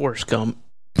That's Forrest Gump.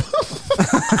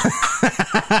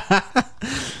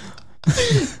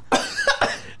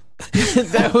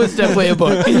 That was definitely a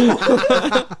book.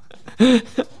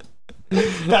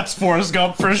 That's Forrest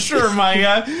Gump for sure, my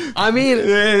guy. I mean,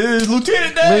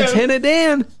 Lieutenant Dan. Lieutenant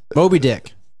Dan. Moby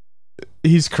Dick.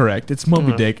 He's correct. It's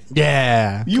Moby Dick.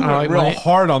 Yeah, You went I like real my-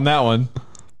 hard on that one.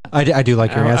 I do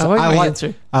like your answer. I like my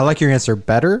answer. I like your answer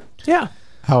better. Yeah,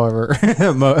 However,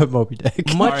 Moby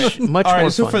Dick. much All more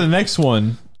right, so fun. for the next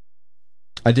one,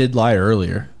 I did lie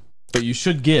earlier, but you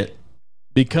should get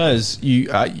because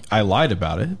I lied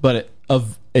about it. But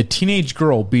of a teenage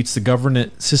girl beats the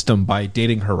government system by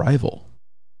dating her rival.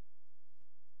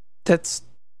 That's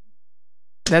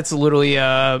literally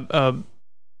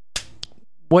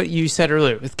what you said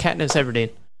earlier with Katniss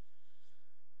Everdeen.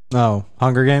 No,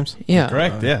 Hunger Games. Yeah,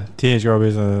 Correct. Yeah. Teenage girl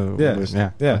is a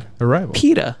Yeah. Her rival.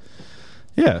 PETA.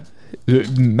 Yeah.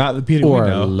 Not the Peter or we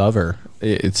know. lover.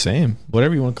 It's same.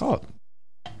 Whatever you want to call it.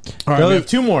 All right. Those- We have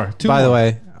two more. By the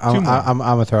way, Two I'm more.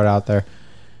 gonna throw it out there.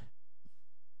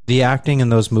 The acting in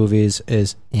those movies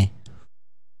is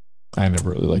I never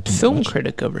really liked him that Film much.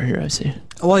 critic over here, I see.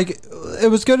 like it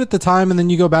was good at the time, and then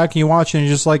you go back and you watch, and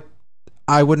you're just like,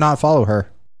 I would not follow her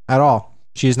at all.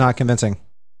 She's not convincing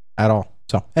at all.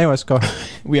 So, anyways, go ahead.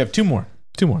 We have two more.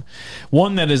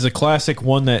 One that is a classic,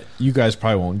 one that you guys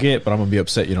probably won't get, but I'm going to be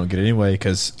upset you don't get it anyway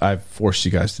because I've forced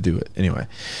you guys to do it. Anyway.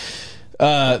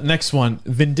 Next one.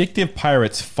 Vindictive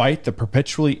pirates fight the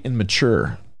perpetually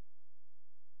immature.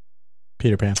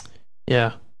 Peter Pan.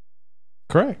 Yeah.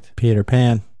 Correct. Peter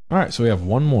Pan. All right, so we have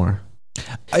one more.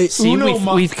 See,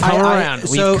 we've come around.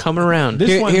 so- We've come around. This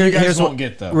Here- one here- you guys here's won't what-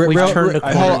 get, though. Real- We've turned a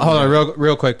corner. hold on,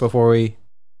 real quick before we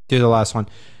do the last one.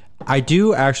 I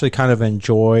do actually kind of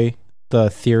enjoy the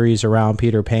theories around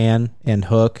Peter Pan and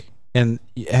Hook. And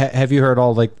have you heard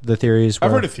all like the theories?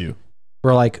 I've heard a few.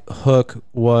 Where like Hook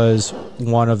was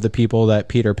one of the people that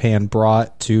Peter Pan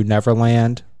brought to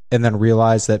Neverland, and then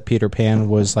realized that Peter Pan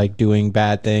was like doing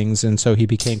bad things, and so he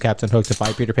became Captain Hook to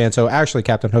fight Peter Pan. So actually,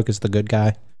 Captain Hook is the good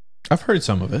guy. I've heard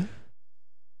some of it.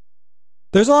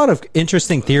 There's a lot of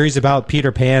interesting theories about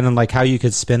Peter Pan and like how you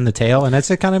could spin the tale, and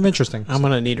it's kind of interesting. I'm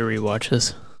gonna need to rewatch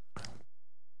this.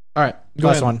 All right, Go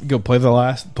last ahead. one. Go play the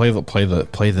last. Play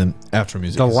the after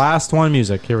music. The last one,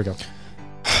 music. Here we go.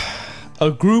 A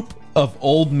group of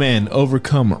old men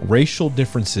overcome racial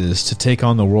differences to take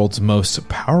on the world's most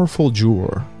powerful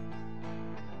jeweler.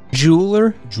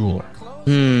 Jeweler. Jeweler.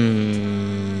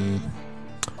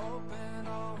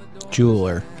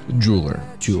 Jeweler. Jeweler.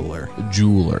 Jeweler.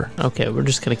 Jeweler. Okay, we're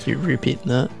just gonna keep repeating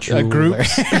that.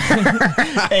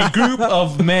 A group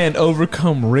of men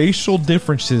overcome racial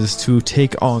differences to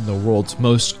take on the world's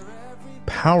most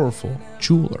powerful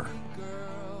jeweler.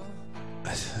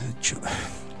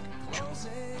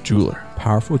 Jeweler.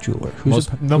 Powerful jeweler. Who's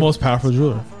The most powerful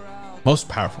jeweler. Most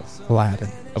powerful Aladdin?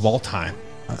 of all time.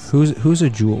 Who's a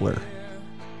jeweler?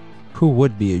 Who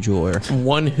would be a jeweler?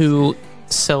 One who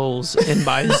sells and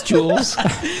buys jewels.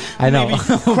 I know. Maybe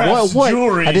crafts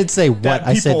jewelry I didn't say what. that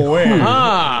I said people wear. who.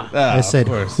 Ah. I said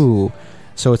of course. who.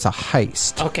 So it's a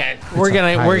heist. Okay, a we're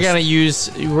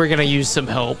heist. gonna use some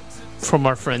help from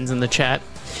our friends in the chat.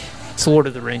 It's Lord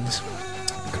of the Rings.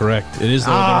 Correct. It is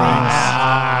Lord of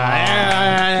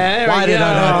Why did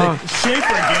I not think? the Rings.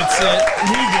 Schaefer gets it.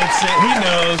 He gets it. He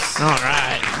knows. All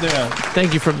right. Yeah.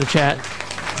 Thank you from the chat.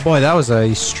 Boy, that was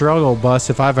a struggle bus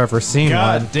if I've ever seen one.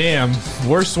 God damn.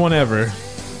 Worst one ever.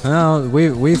 Well,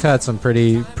 we've had some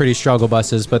pretty struggle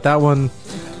buses, but that one,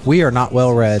 we are not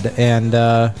well read. And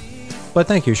but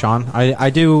thank you, Sean. I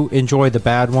do enjoy the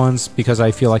bad ones because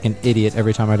I feel like an idiot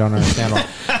every time I don't understand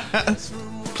one.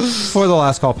 For the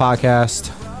Last Call podcast,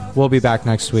 we'll be back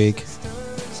next week.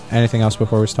 Anything else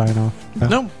before we sign off? No.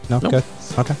 No. Nope. Good.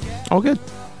 Okay. All good.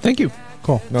 Thank you.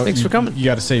 Cool. No, Thanks for coming. You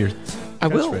got to say your. I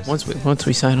will Catchphrase. once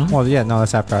we sign on. Well, yeah, no,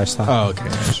 that's after I stop. Oh, okay.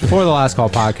 Sure. For the Last Call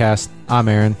podcast, I'm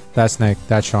Aaron. That's Nick.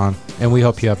 That's Sean. And we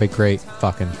hope you have a great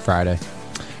fucking Friday.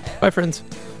 Bye, friends.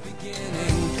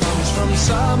 Comes from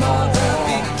some other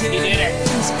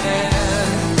beginnings, and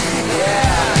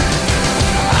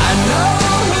I know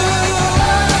who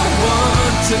I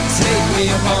want to take me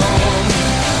home.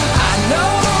 I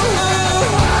know who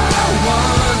I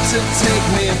want to take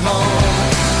me home.